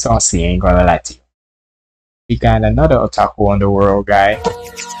one was saucy, ain't gonna lie to you. We got another Otaku Underworld guy,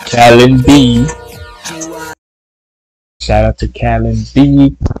 Callan B. Shout out to Callan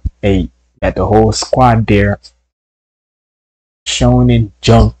B. Hey, got the whole squad there. Shonen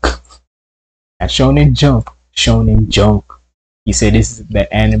Junk. Not Shonen Jump, Shonen Junk. He said this is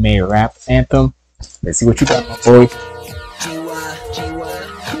the anime rap anthem. Let's see what you got, my boy.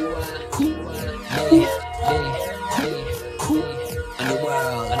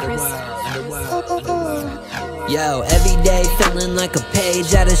 Yo, every day feeling like a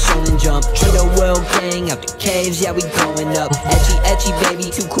page out of Shonen Jump. Treat a world gang out the caves, yeah we going up. Etchy, etchy,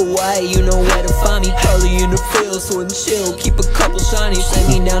 baby, too kawaii, you know where to find me. Early in the field, so and chill, keep a couple shinies. Lay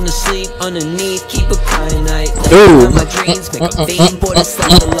me down to sleep, underneath, keep a kind night. Lay my dreams, make a fiend for the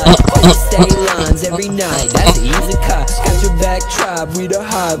slap of life. Stay lines every night, that's the easy cut. Got your back tribe, we the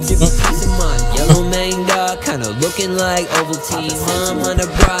hive, give me peace of mind. Yellow mane dog, kinda looking like Ovaltine. On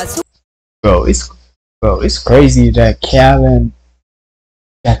the broads. Bro, it's crazy that Callan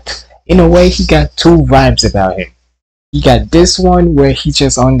got, in a way, he got two vibes about him. He got this one where he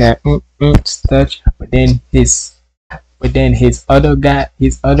just on that touch, but then his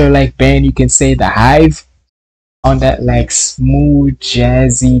other like band, you can say the Hive, on that like smooth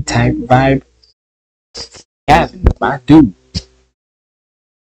jazzy type vibe. Callan, my dude.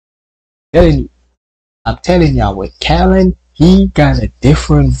 I'm telling y'all, with Callan, he got a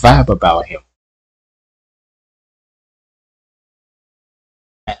different vibe about him.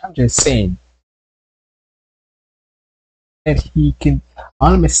 I'm just saying that he can. All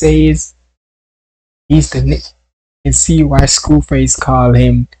I'm gonna say is he's the Nick, and see why Schoolface call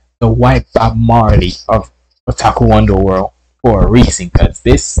him the White Bob Marley of Otaku Underworld for a reason. Cause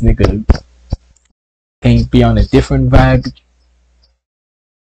this nigga can't be on a different vibe.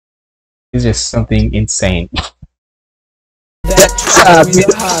 It's just something insane.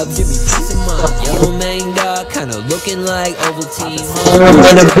 Yellow mane dog, kinda looking like Ovaltine.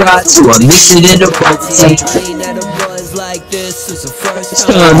 That a buzz like this is the first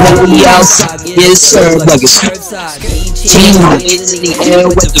time that we outside get served like a curbside. Team is in the air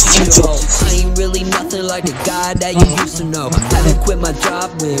with the future. I ain't really nothing like the guy that you used to know. Haven't quit my job,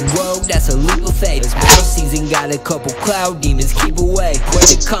 went rogue, that's a leap of faith. House season got a couple cloud demons, keep away. Where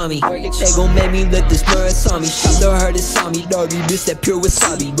they call me, they gon' make me let this bird saw me. Shot the heard it saw me, doggy, this that pure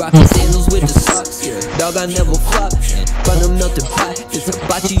wasabi. Rockin' sandals with the socks, dog I never flop. But I'm nothing pot, it's a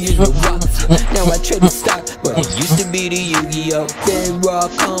bocce in the rock. Now I trade the stock, but it used to be the Yu-Gi-Oh! Then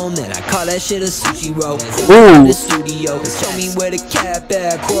rock on, then I call that shit a sushi roll. In the studio, show me where the cap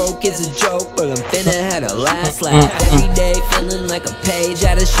at. Croak is a joke, but I'm finna have a last laugh. Every day feeling like a page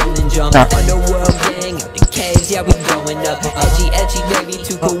out of Shonen Jump. Underworld gang out the caves, yeah we going up. Etchy, etchy, baby,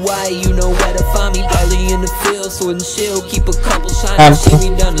 too kawaii, you know where to find me. Early in the field, sword and shield, keep a couple shiny. See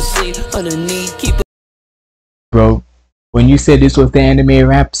me down to sleep, underneath, keep a. Bro, when you said this was the anime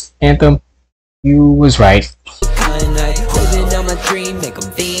raps anthem, you was right. Living down my dream, make a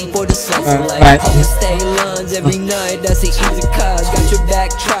fiend for the slice of life. Stay lines every night, that's the easy cause. Got your back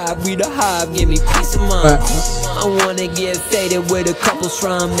tribe, we the hive, give me peace of mind. I wanna get faded with a couple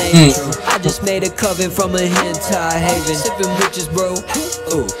shrine mates. I just made a coven from a hentai haven. Sipping witches, bro.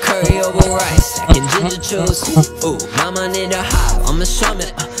 Ooh, curry over rice, stacking ginger chews. Ooh, mama in the hive, I'm a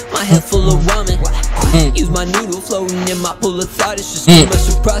shaman. My head full of ramen. Use my noodle floating in my pool of thought. It's just too much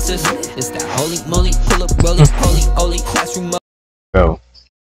to process. It's that holy moly, pull up, roll it, holy classroom. Bro.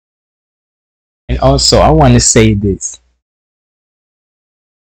 And also, I want to say this.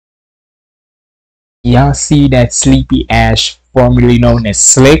 Y'all see that Sleepy Ash, formerly known as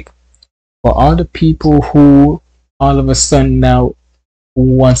Slick? For all the people who all of a sudden now who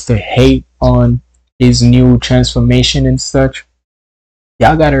wants to hate on his new transformation and such,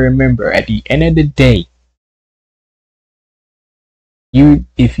 y'all gotta remember, at the end of the day,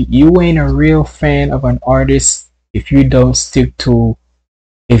 if you ain't a real fan of an artist, if you don't stick to,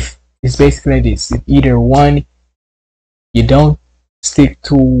 if it's basically like this, if either one, you don't stick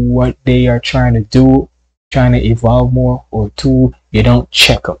to what they are trying to do, trying to evolve more, or two, you don't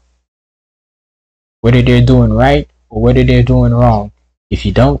check them, whether they're doing right or whether they're doing wrong. If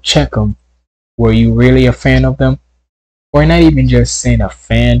you don't check them, were you really a fan of them? Or not even just saying a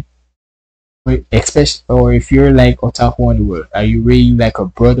fan, especially, or if you're like Otaku Underworld, are you really like a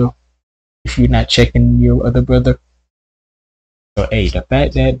brother if you're not checking your other brother? So hey, the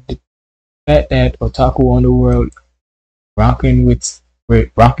fact that Otaku on the world rocking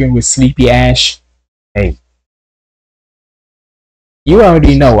with Sleepy Ash, hey, you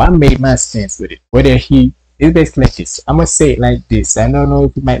already know I made my stance with it. Whether it's basically like this. I'm gonna say it like this. I don't know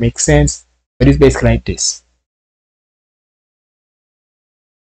if it might make sense, but it's basically like this.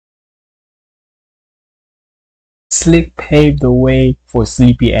 Slick paved the way for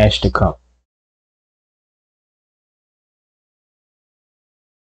Sleepy Ash to come.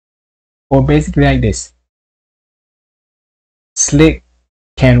 Or basically like this. Slick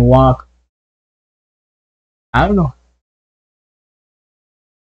can walk. I don't know.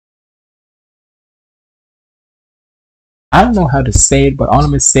 I don't know how to say it, but all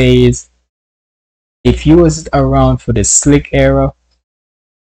I'm gonna say is if you was around for the Slick era,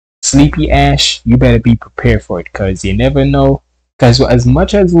 Sleepy Ash, you better be prepared for it because you never know. Because as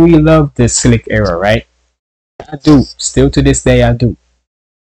much as we love the Slick era, right? I do. Still to this day, I do.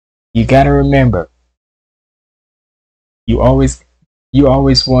 You gotta remember, you always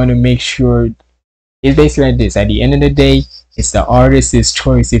want to make sure it's basically like this. At the end of the day, it's the artist's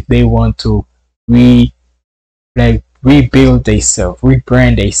choice if they want to rebuild themselves,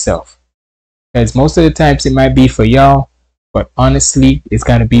 rebrand themselves. Because most of the times it might be for y'all, but honestly, it's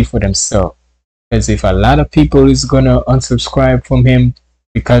gotta be for themselves. Because if a lot of people is gonna unsubscribe from him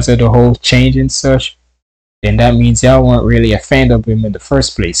because of the whole change and such, then that means y'all weren't really a fan of him in the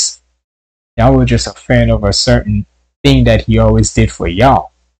first place. Y'all were just a fan of a certain thing that he always did for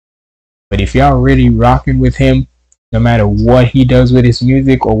y'all. But if y'all really rocking with him, no matter what he does with his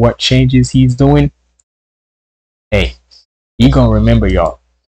music or what changes he's doing, hey, he gonna remember y'all.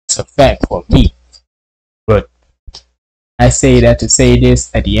 It's a fact for me. But I say that to say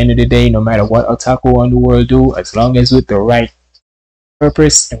this, at the end of the day, no matter what Otaku on the world do, as long as with the right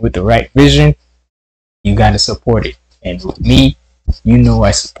purpose and with the right vision, you gotta support it. And with me, you know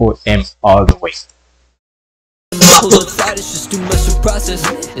I support them all the way. Pull up thought it's just too much to process.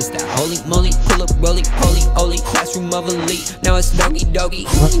 It's that holy moly, pull up rolly, holy classroom of elite. Now it's doggy doggy.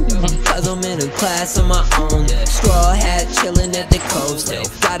 Cause I'm in a class of my own. Straw hat chillin' at the coast. Still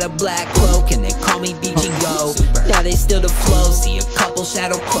got a black cloak and they call me BGO. Now they still the flow, see a couple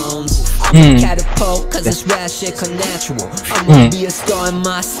shadow clones. I'm a catapult cause it's rap shit unnatural. I'm gonna be a star in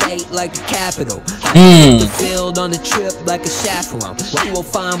my state like the capital. I hit the field on the trip like a chaperone. You will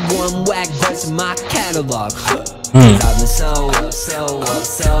find one whack verse in my catalog. I've been so up,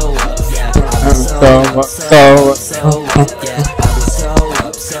 yeah. I've been so up, yeah. I've been so up, yeah. I've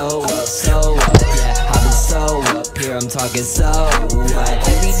been so up here, I'm talking so right.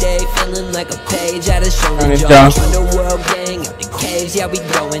 Every day feeling like a page out of Shonen Jump. Underworld gang, out the caves, yeah, we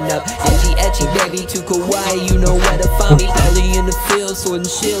growing up. Etchy, baby, to Kauai, you know where to find me. Early in the field, sword and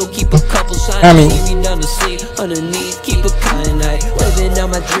shield, keep a couple shiny. See me down to sleep, underneath, keep a kyanite. Living out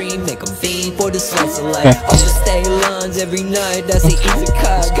my dream, make a fiend for the slice of life. Overstay lines every night, that's the easy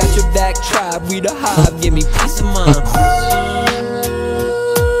cut. Got your back, tribe, we the hive, give me peace of mind.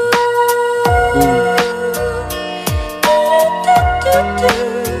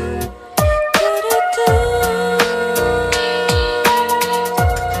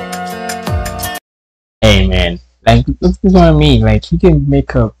 Hey man, like this is what I mean. Like he can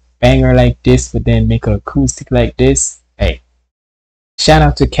make a banger like this, but then make an acoustic like this. Hey, shout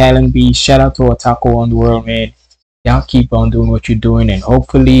out to Callan B, shout out to Otaku on the world, man. Y'all keep on doing what you're doing, and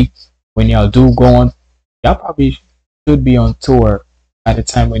hopefully when y'all do go on, y'all probably should be on tour by the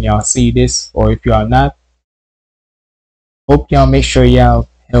time when y'all see this, or if y'all not, hope y'all make sure y'all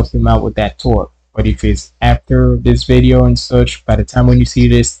help him out with that tour. But if it's after this video and such, by the time when you see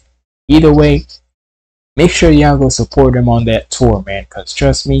this, either way, make sure y'all go support him on that tour, man, because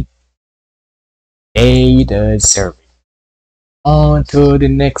trust me, they deserve it. On to the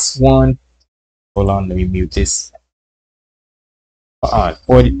next one. Hold on, let me mute this.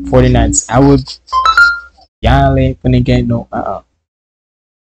 49. I would. Y'all ain't gonna get no.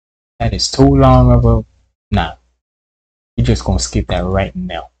 That is too long of a. Nah. You're just gonna skip that right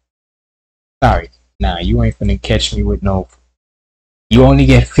now. Sorry. Nah, you ain't gonna catch me with no. You only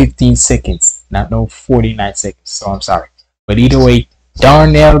get 15 seconds, not no 49 seconds. So I'm sorry. But either way,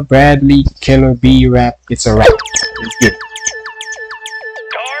 Darnell Bradley, Killer B rap. It's a rap. Let's get it.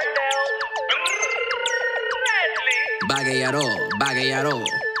 Bagayaro.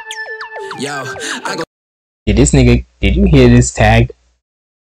 Yo, I go. Did you hear this tag?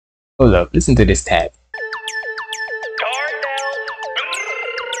 Hold up, listen to this tag.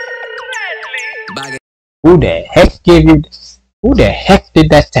 Who the heck gave you this? Who the heck did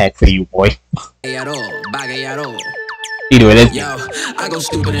that tag for you, boy? Bagayaro. Either way, let's Yo, I go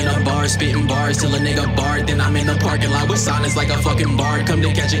stupid in a bar, spitting bars till a nigga barred. Then I'm in the parking lot with silence like a fucking bar. Come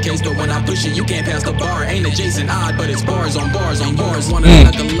to catch a case, but when I push it, you can't pass the bar. Ain't adjacent odd, but it's bars on bars on bars. Wanna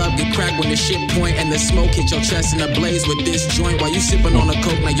knuckle up, get cracked when the shit point and the smoke hit your chest in a blaze with this joint. While you sipping on a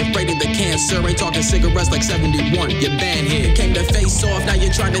coke, now you're afraid of the cancer. Ain't talking cigarettes like 71. Your band hit came to face off, now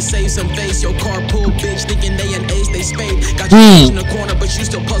you're trying to save some face. Your carpool bitch thinking they an ace, they spade. Got you in the corner, but you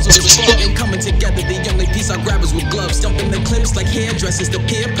still puzzled as fuck. Ain't coming together, the only piece I grab is with gloves. Dumping the clips like hairdressers, the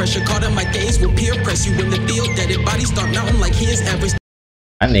peer pressure caught in my gaze will peer press you in the field. Dead body start mounting like his Everest.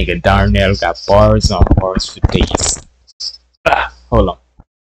 My nigga Darnell got bars on bars for days. Hold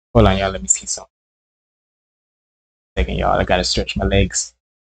on, y'all. Let me see something. Second, y'all. I gotta stretch my legs.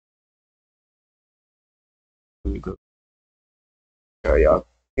 Here we go. There y'all.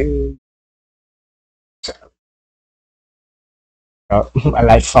 My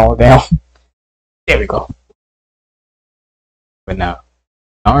light fall down. There we go. But now,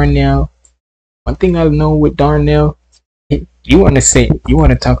 Darnell. One thing I know with Darnell, you want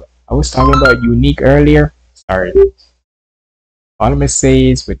to talk. I was talking about Unique earlier. Sorry. All I'm gonna say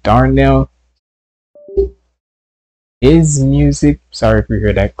is with Darnell, his music. Sorry if you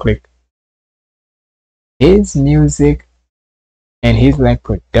hear that click. His music and his like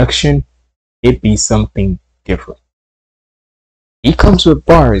production, it be something different. He comes with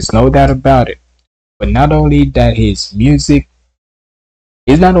bars, no doubt about it. But not only that, his music.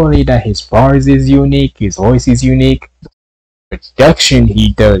 It's not only that his bars is unique, his voice is unique, production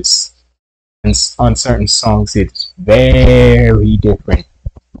he does and on certain songs it's very different.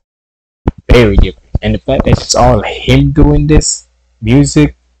 Very different. And the fact that it's all him doing this,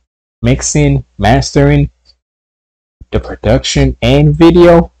 music, mixing, mastering, the production and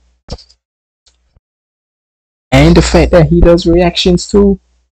video, and the fact that he does reactions too,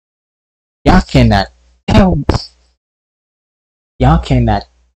 y'all cannot tell me. Y'all cannot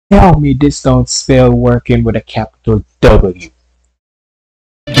tell me this don't spell working with a capital W.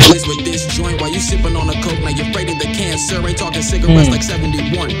 With this joint while you sipping on a coke, now you're afraid of the cancer. Ain't talking cigarettes like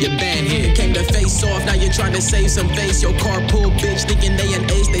 71. Your band hit came to face off, now you're trying to save some face. Your carpool bitch thinking they an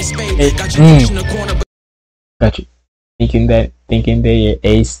ace, they spade. Got you pushing the corner, but got you thinking they an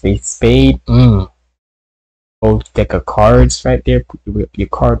ace, they spade. Whole deck of cards right there. Your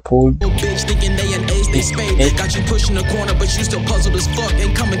card pulled. Bitch thinking they an ace, they spade. Got you pushing the corner, but you still puzzled as fuck.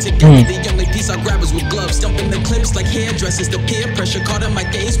 Ain't coming together, the only piece I grab is with gloves. Dumping the clips like hairdressers, the peer pressure caught in my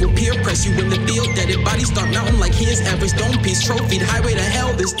gaze will peer press you in the field. Dead body start mounting like his Everest dome piece trophy. Highway to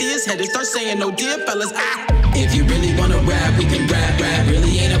hell, this steers headed. Start saying no dear fellas. If you really wanna rap, we can rap.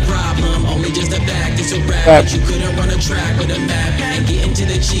 Really ain't a problem. Only just a fact, it's a rap. But you couldn't run a track with a map and get into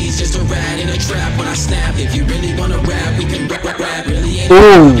the cheese. Just a rat in a trap when I snap. If you really wanna rap, we can rap. Really ain't a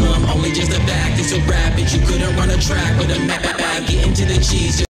problem. Only just a fact, it's a rap. But you couldn't run a track with a map and get into the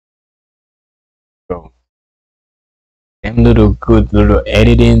cheese. Bro, them good little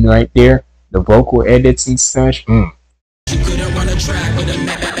editing right there, the vocal edits and such. You couldn't run a track with a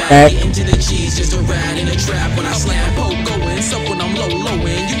map. Get into the cheese, just a rat in a trap. When I slam, poke going, suck when I'm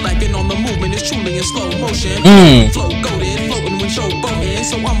low-lowing. You lacking on the movement, it's truly in slow motion. Flow goated, floating when showboating.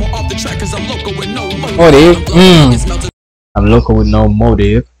 So I'm off the track cause I'm local with no motive. I'm local with no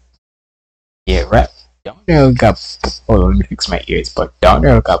motive. Yeah, right. Darnell got. Hold on, let me fix my ears. But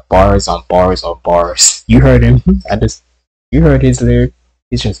Darnell got bars on bars on bars. You heard him. You heard his lyric.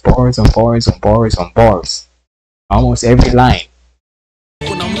 It's just bars on bars on bars on bars. Almost every line.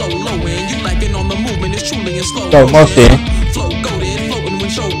 When I'm low-lowing, you lacking on the movement, it's truly in slow So motion. Flow goated, floating when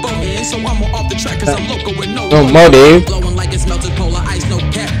showboating. So I'm off the track cause I'm local with no motive. Blowing like it's melted polar ice, no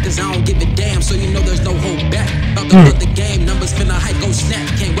cap. Cause I don't give a damn, so you know there's no hold back. About to put the game, numbers finna hype, go snap.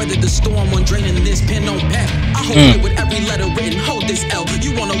 Can't weather the storm when draining this pen on pack. I hold it with every letter written, hold this L.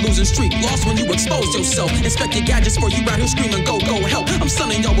 You on a losing streak, lost when you expose yourself. Inspect your gadgets for you out here screaming, go help. I'm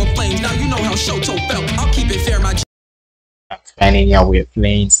sunning y'all with flames, now you know how Shoto felt. I'll keep it fair, my G. I'm fanning y'all with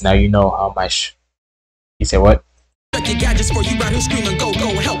flames. Now you know how much. He said what? Your gadgets for you out here screaming, go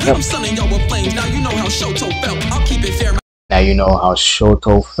help. I'm sunning y'all with flames, now you know how Shoto felt. I'll keep it fair, now you know how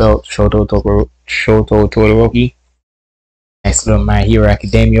Shoto felt. Shoto Todoroki. Nice little My Hero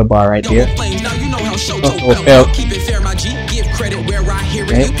Academia bar right there. Now you know how Shoto felt. Keep it fair, my G. Give credit where I hear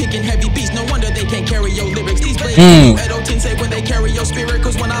it. You picking heavy beats, no wonder they can't carry your lyrics. These blades Edo Tensei when they carry your spirit.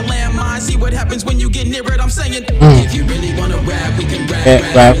 Cause when I land mine, see what happens when you get near it. I'm saying, if you really wanna rap, we can rap.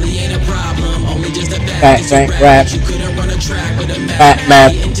 Really ain't a problem. Only just a fact. Rap. You couldn't run a track with a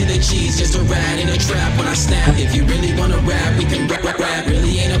map. Get into the cheese, just a rat in a trap. When I snap, if you really wanna rap, we can rap.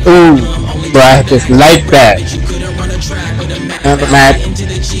 Really ain't a problem. Only bro, I just like that. You couldn't run a track with a map. Mad. Into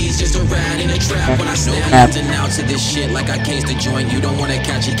the cheese, just a rat in a trap. trap when I know the ins and outs of this shit like I cased a joint. You don't wanna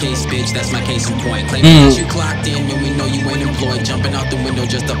catch a case, bitch, that's my case in point. Claiming that you clocked in when we know you ain't employed. Jumping out the window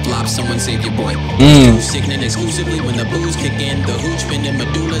just to flop, someone save your boy. Sickening exclusively when the blues kick in. The hooch spinning,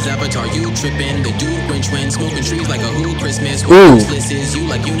 medulla's avatar, you tripping. The dude Grinch when smoking trees like a who Christmas. What useless is you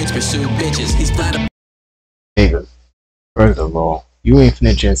like units pursue bitches. He's flat up. Nigga, first of all, you ain't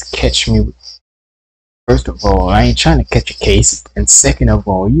finna just catch me with. First of all, I ain't trying to catch a case, and second of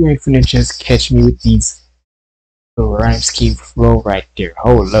all, you ain't finna just catch me with these little rhyme scheme flow right there.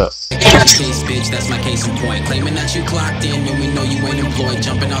 Hold up. Case, bitch, that's my case in point. Claiming that you clocked in when we know you ain't employed.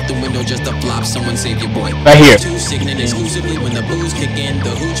 Jumping out the window just to flop, someone save your boy. Right here. Too sickening exclusively when the blues kick in.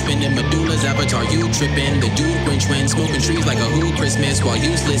 The hooch spinning, medulla's avatar, you tripping. The dude Grinch when smoking trees like a who Christmas. While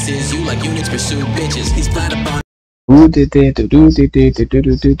useless is you like units pursue bitches. He's flat upon. Who did it? Who did it? Who did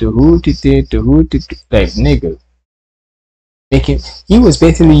it? Who did it? Like, nigga. Making, he was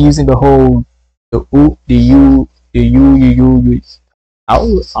basically using the whole, the you. I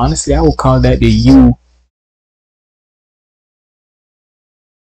would, honestly, I would call that the you.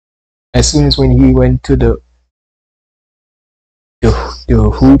 As soon as when he went to the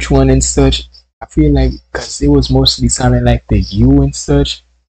hooch one and such, I feel like, cause it was mostly sounding like the you and such.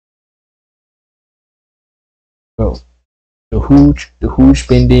 Bro, the hooch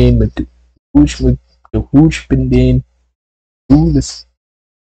been in, but the hooch been in, do this.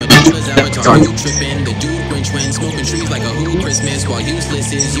 Avatar, you tripping. The dude Grinch when smoking trees like a who Christmas. While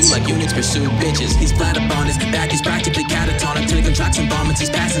useless is you like units pursue bitches. He's flat up on his back, he's practically catatonic. Till he contracts and vomits, he's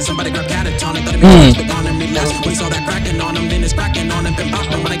passing. Somebody grab catatonic. Thought he made but on him relapse. When he saw that cracking on him, then it's cracking on him. Been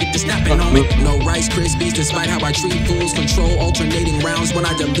popping when I get to snapping on me. No Rice Krispies, despite how I treat fools. Control alternating rounds when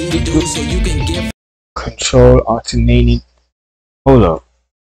I delete dudes, so you can give. Control alternating. Hold up.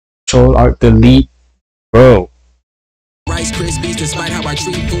 Control alt delete, bro. Rice Krispies, despite how I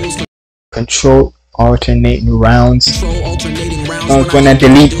treat fools. Control alternating rounds. Control alternating rounds when I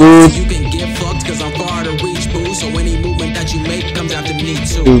delete fools. You can get fucked cause I'm far to reach boo. So any movement that you make comes after me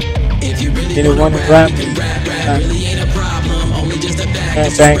too. If you really wanna rap, you can rap. Really ain't a problem. Only just a fact.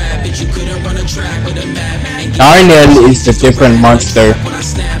 It's a rap, but you couldn't run a track with a madman. Darnell is the different monster. When I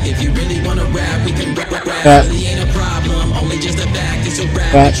snap, if you really wanna rap, we can rap. Really ain't a problem. Only just a fact. It's a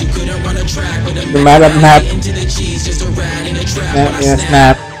rap, but you couldn't run a track with a madman. Into the cheese, just a rat in a trap. When I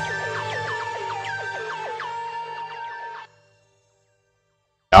snap.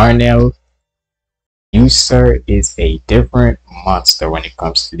 Darnell, you sir is a different monster when it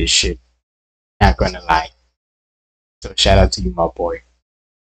comes to this shit. Not gonna lie. So shout out to you, my boy.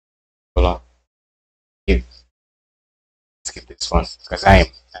 Hold on. Here. Skip this one because I am.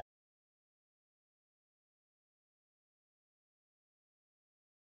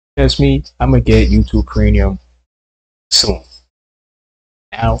 Trust me, I'm gonna get YouTube Premium soon.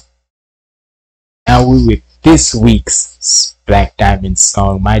 Now we with this week's Black Diamond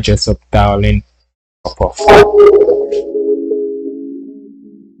song, My Dress Up Darling.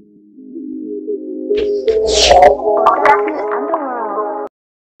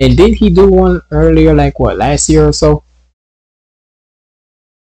 And did he do one earlier, like what, last year or so?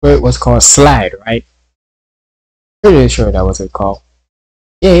 Where it was called Slide, right? Pretty sure that was it called.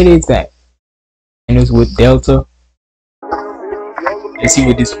 Yeah, it is that. And it was with Delta. Let's see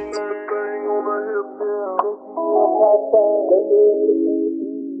what this.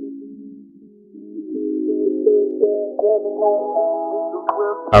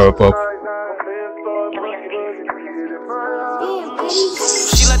 Alright, Bob.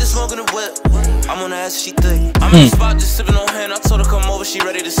 She like to smoke in the whip. I'm on the ass, she thick. I'm in the spot just sipping on hand. I told her come over, she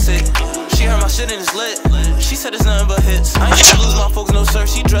ready to sit. She heard my shit and it's lit. She said it's nothing but hits. I ain't gonna lose my focus, no sir.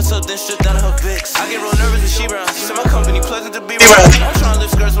 She dressed up, then stripped down to her pics. I get real nervous when she round. She said my company pleasant to be around. I'm trying to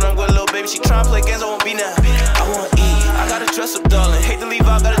lift skirts when I'm with a little baby. She trying to play games, I won't be now. I want E. I gotta dress up, darling. Hate to leave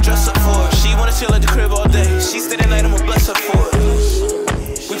out, gotta dress up for her. She wanna chill at the crib all day. She stay the night, I'ma bless her for it.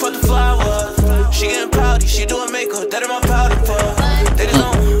 We fuck the flowers. She getting pouty, she doing makeup. That in my powder puff. They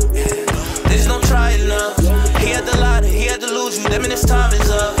just don't try enough. He had to lie, he had to lose you. That mean his time is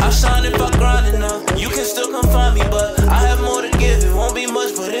up. I shine if I grind enough. You can still come find me, but I have more to give. It won't be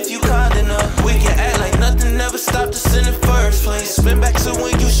much, but if you kind enough, we can act like nothing ever stopped us in the first place. Spin back to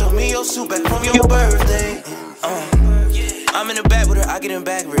when you showed me your suit back from your birthday. I'm in the back with her, I get in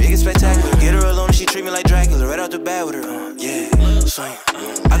back with her. It gets spectacular. Get her alone and she treat me like Dracula. Right out the bat with her. Yeah, swing.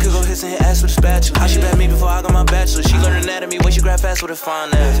 I could go hiss and hit ass with a spatula. How she bat me before I got my bachelor? She learned anatomy when she grab fast with a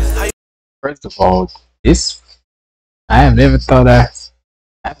fine ass. First of all, this I have never thought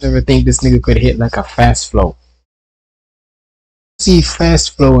I've never think this nigga could hit like a fast flow. See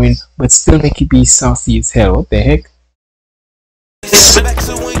fast flowing, but still make you be saucy as hell. What the heck? Back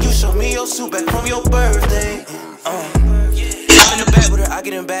to when you showed me your suit back from your birthday. I'm in the back with her, I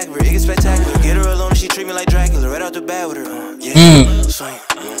get in back with her, it gets spectacular. Get her alone and she treat me like Dracula, right out the bat with her. Swing.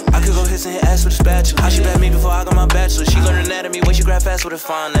 I could go hit and hit ass with a spatula. How she bat me before I got my bachelor? She learned anatomy when she grab fast with her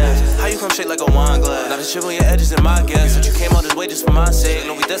fine ass. How you come shake like a wine glass? Now the chip on your edges in my guess. That you came all this way just for my sake.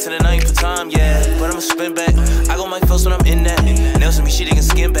 No, we destined and I ain't for time, yeah. But I'ma spin back. I go Mike Phelps when I'm in that. Nails on me, she can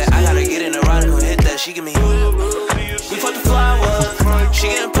skin back. I gotta get in the ride and hit that. She give me. We fuck the flower. She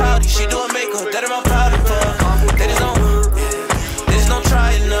getting pouty. She doing makeup. That am I proud of her. They just don't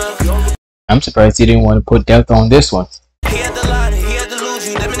try enough. I'm surprised he didn't want to put Delta on this one. He had to lie, he had to lose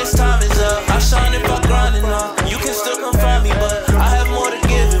you. That mean his time is up. I shine if I grind enough. You can still come find me, but I have more to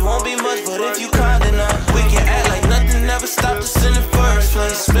give. It won't be much, but if you kind enough, we can act like nothing never stopped us in the first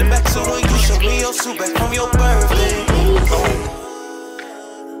place. Spin back to when you showed me your suit back from your birthday.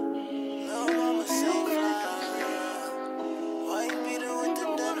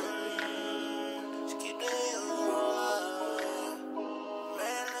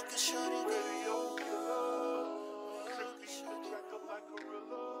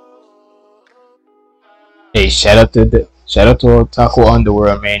 Hey, shout out to Otaku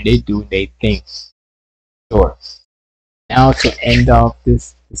Underworld, man. They do their thing. Sure. Now to end off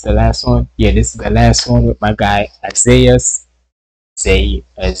this is the last one. Yeah, this is the last one with my guy Azayas.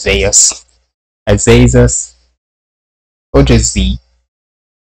 Or just Z.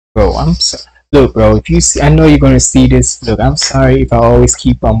 Bro, I'm sorry. Look, bro, if you see, I know you're gonna see this. Look, I'm sorry if I always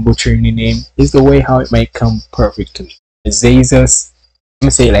keep on butchering the name. It's the way how it might come perfect to me. Azayas. Let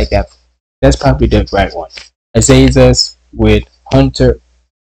me say it like that. That's probably the right one. Azayas with Hunter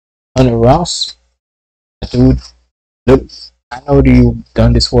Ross. Dude, look, I know you've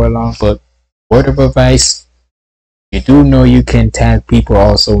done this for a long, but word of advice, you do know you can tag people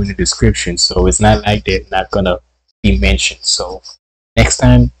also in the description, so it's not like they're not gonna be mentioned. So next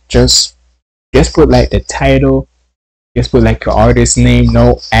time, just put like the title, just put like your artist name,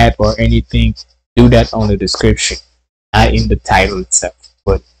 no ad or anything. Do that on the description, not in the title itself.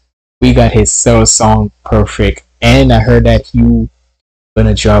 But we got his song perfect, and I heard that you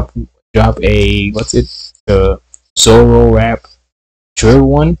gonna drop a the Zoro rap drill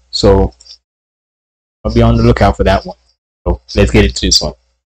one, so I'll be on the lookout for that one. So let's get into this one.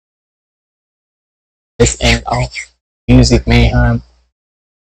 Let's end off Music Mayhem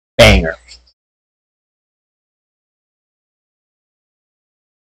banger.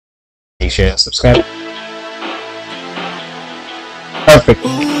 Make sure to subscribe. Perfect.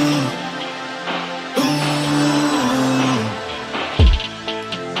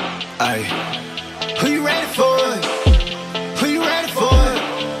 Aye. Who you ready for it? Who you ready for it?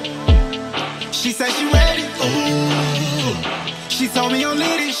 She said she ready. Ooh. She told me I'm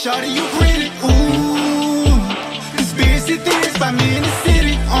lit it. Shawty, you pretty. Ooh. Conspiracy theories by me in the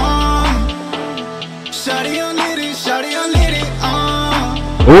city. Shawty, I'm lit it. Shawty, I'm lit it.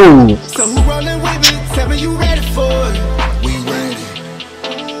 Ooh. So who rolling with me? Tell me you ready for it. We ready.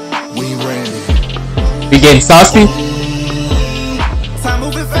 We ready. We getting saucy? Time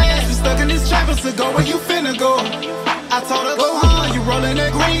moving fast, we stuck in this traffic, so go where you finna go. I told her go hard, you rolling that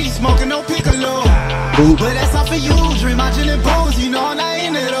green, smoking no piccolo. But that's all for you, dream my gin and booze, you know I'm not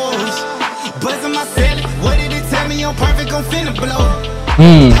into those. Buzzing my celly, what did it tell me? I'm perfect, I'm finna blow.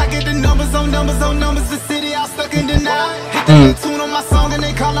 I get the numbers on numbers on numbers, the city all stuck in denial. Hit the new tune on my song and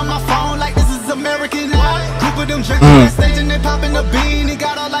they call on my phone like this is American Idol. Group of them drinking on stage and they popping the bean, it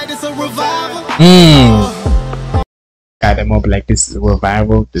got all like this a revival. Got them up like this is a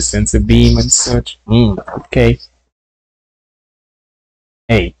revival, the sense of beam and such. Okay.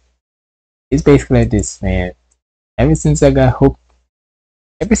 Hey, it's basically like this, man. Ever since I got hooked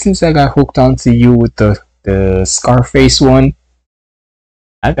onto you with the Scarface one,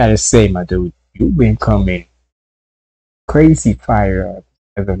 I gotta say, my dude, you've been coming crazy fire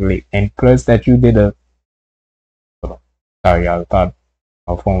as of late. And plus that you did a sorry y'all, I thought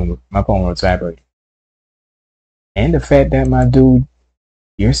my phone was vibrating. And the fact that, my dude,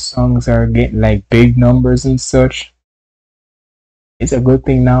 your songs are getting like big numbers and such. It's a good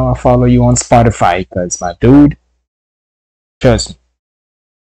thing now I follow you on Spotify, because, my dude, trust me.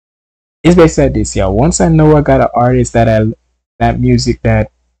 It's basically like this, y'all. Once I know I got an artist that music that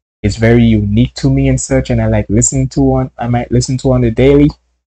is very unique to me and such, and I like listening to I might listen to on the daily,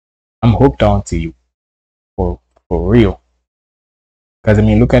 I'm hooked onto you. For real. Because, I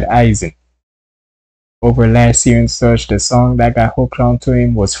mean, look at Eisen. Over last year and such, the song that got hooked onto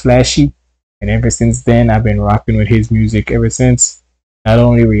him was Flashy, and ever since then I've been rocking with his music ever since. Not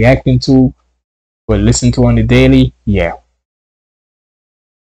only reacting to, but listen to on the daily. Yeah.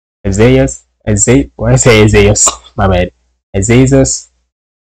 Azayas, my bad. Azayas,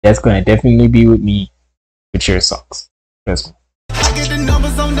 that's gonna definitely be with me with your songs. Trust me. I get the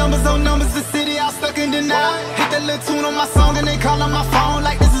numbers on numbers on numbers, the city all stuck in denial. Hit that little tune on my song and they call on my phone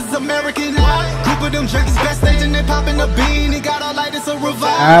like this is American Idol. Group of them junkies backstage and they popping the bean. It got all like it's a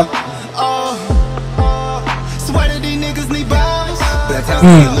revival. Swear that these niggas need bottles. That's how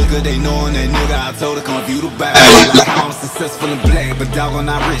they look good, they knowin' that nigga. I told her come view the battle. Like I'm successful and black, but dog I'm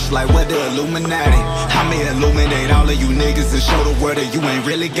not rich. Like what the Illuminati? I may illuminate all of you niggas and show the world that you ain't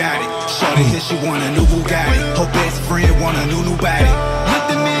really got it. Shorty here, she want a new Bugatti. Her best friend want a new body. Look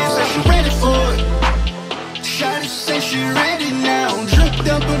the man say she ready for it. Shawty say she ready now. Dripped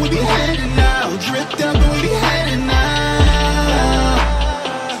up and we be heading now. Dripped up and we be heading now.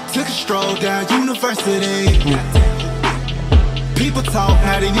 Took a stroll down University. People talk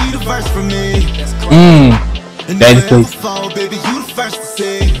now they need a verse from me. That's crazy. Fall, baby, you the first to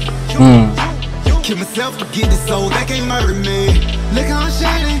say. Kill myself to get this soul, that can't murder me. Look how I'm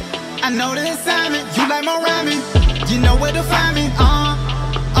shining. I know the assignment. You like my rhyming. You know where to find me.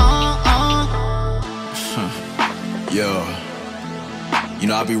 Yo, you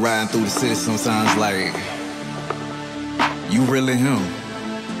know I be riding through the city sometimes like, you really him.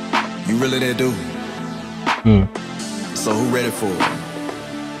 You really that dude. So who ready for it?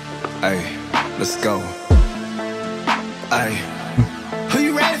 Hey, let's go. Hey, who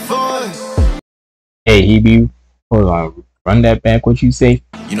you ready for it? Hey, Hebe, hold on. Run that back. What you say?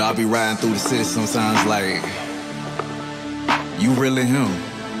 You know I be riding through the city sometimes like, you really him.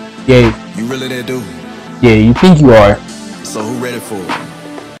 Yeah. You really that dude. Yeah, you think you are. So who ready for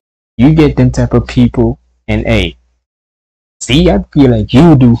it? You get them type of people, and hey, see, I feel like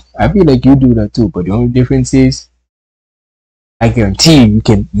you do. I feel like you do that too. But the only difference is, I guarantee you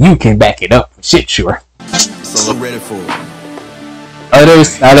can back it up for shit, sure. So who ready for it?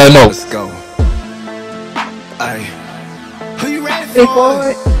 Others, I don't know. Let's go. Ay. Who you ready for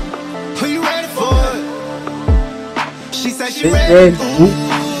it? Who you ready for it? She said she ready.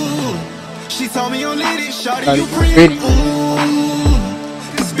 She told me on lit it, shawty you pretty.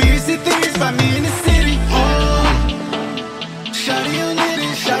 Conspiracy theories by me in the city. Shawty on lit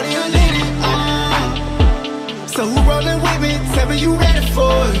it, shawty on lit it. So who rollin' with me? Tell me you ready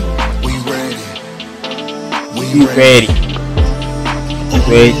for it. We ready. We ready.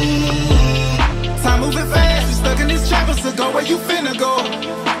 Time moving fast, we stuck in this traffic, so go where you finna go.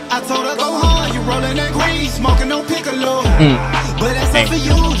 I told her go hard, you rollin' that green, smoking no piccolo. But that's not for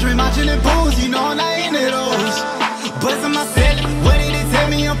you, dream my gin and booze, you know I'm not into those. Buzzing my celly, what did they tell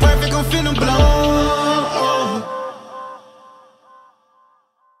me I'm perfect, I'm finna blow.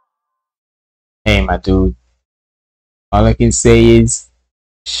 Hey, my dude. All I can say is,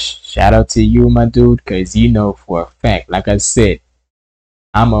 shout out to you, my dude, because you know for a fact, like I said,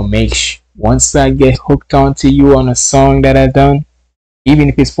 I'ma make sure once I get hooked onto you on a song that I done, even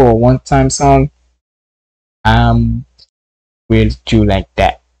if it's for a one-time song, I'm with you like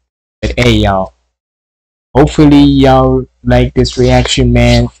that. But hey, y'all, hopefully y'all like this reaction,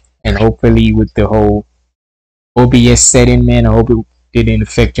 man, and hopefully with the whole OBS setting, man, I hope it didn't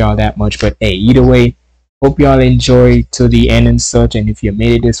affect y'all that much. But hey, either way, hope y'all enjoy to the end and such. And if you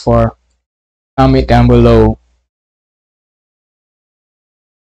made it this far, comment down below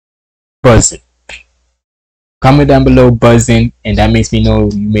buzzing. Comment down below buzzing, and that makes me know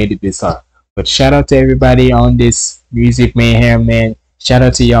you made it this far. But shout out to everybody on this Music Mayhem, man. Shout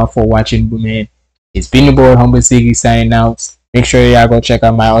out to y'all for watching, man. It's been your boy Humbleziggy signing out. Make sure y'all go check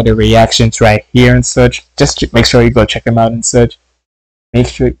out my other reactions right here and such. Just make sure you go check them out and such. Make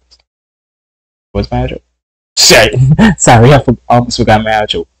sure. What's my outro? Sorry, I almost forgot my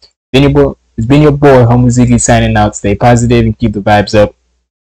outro. It's been your boy Humbleziggy signing out. Stay positive and keep the vibes up.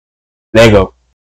 There you go.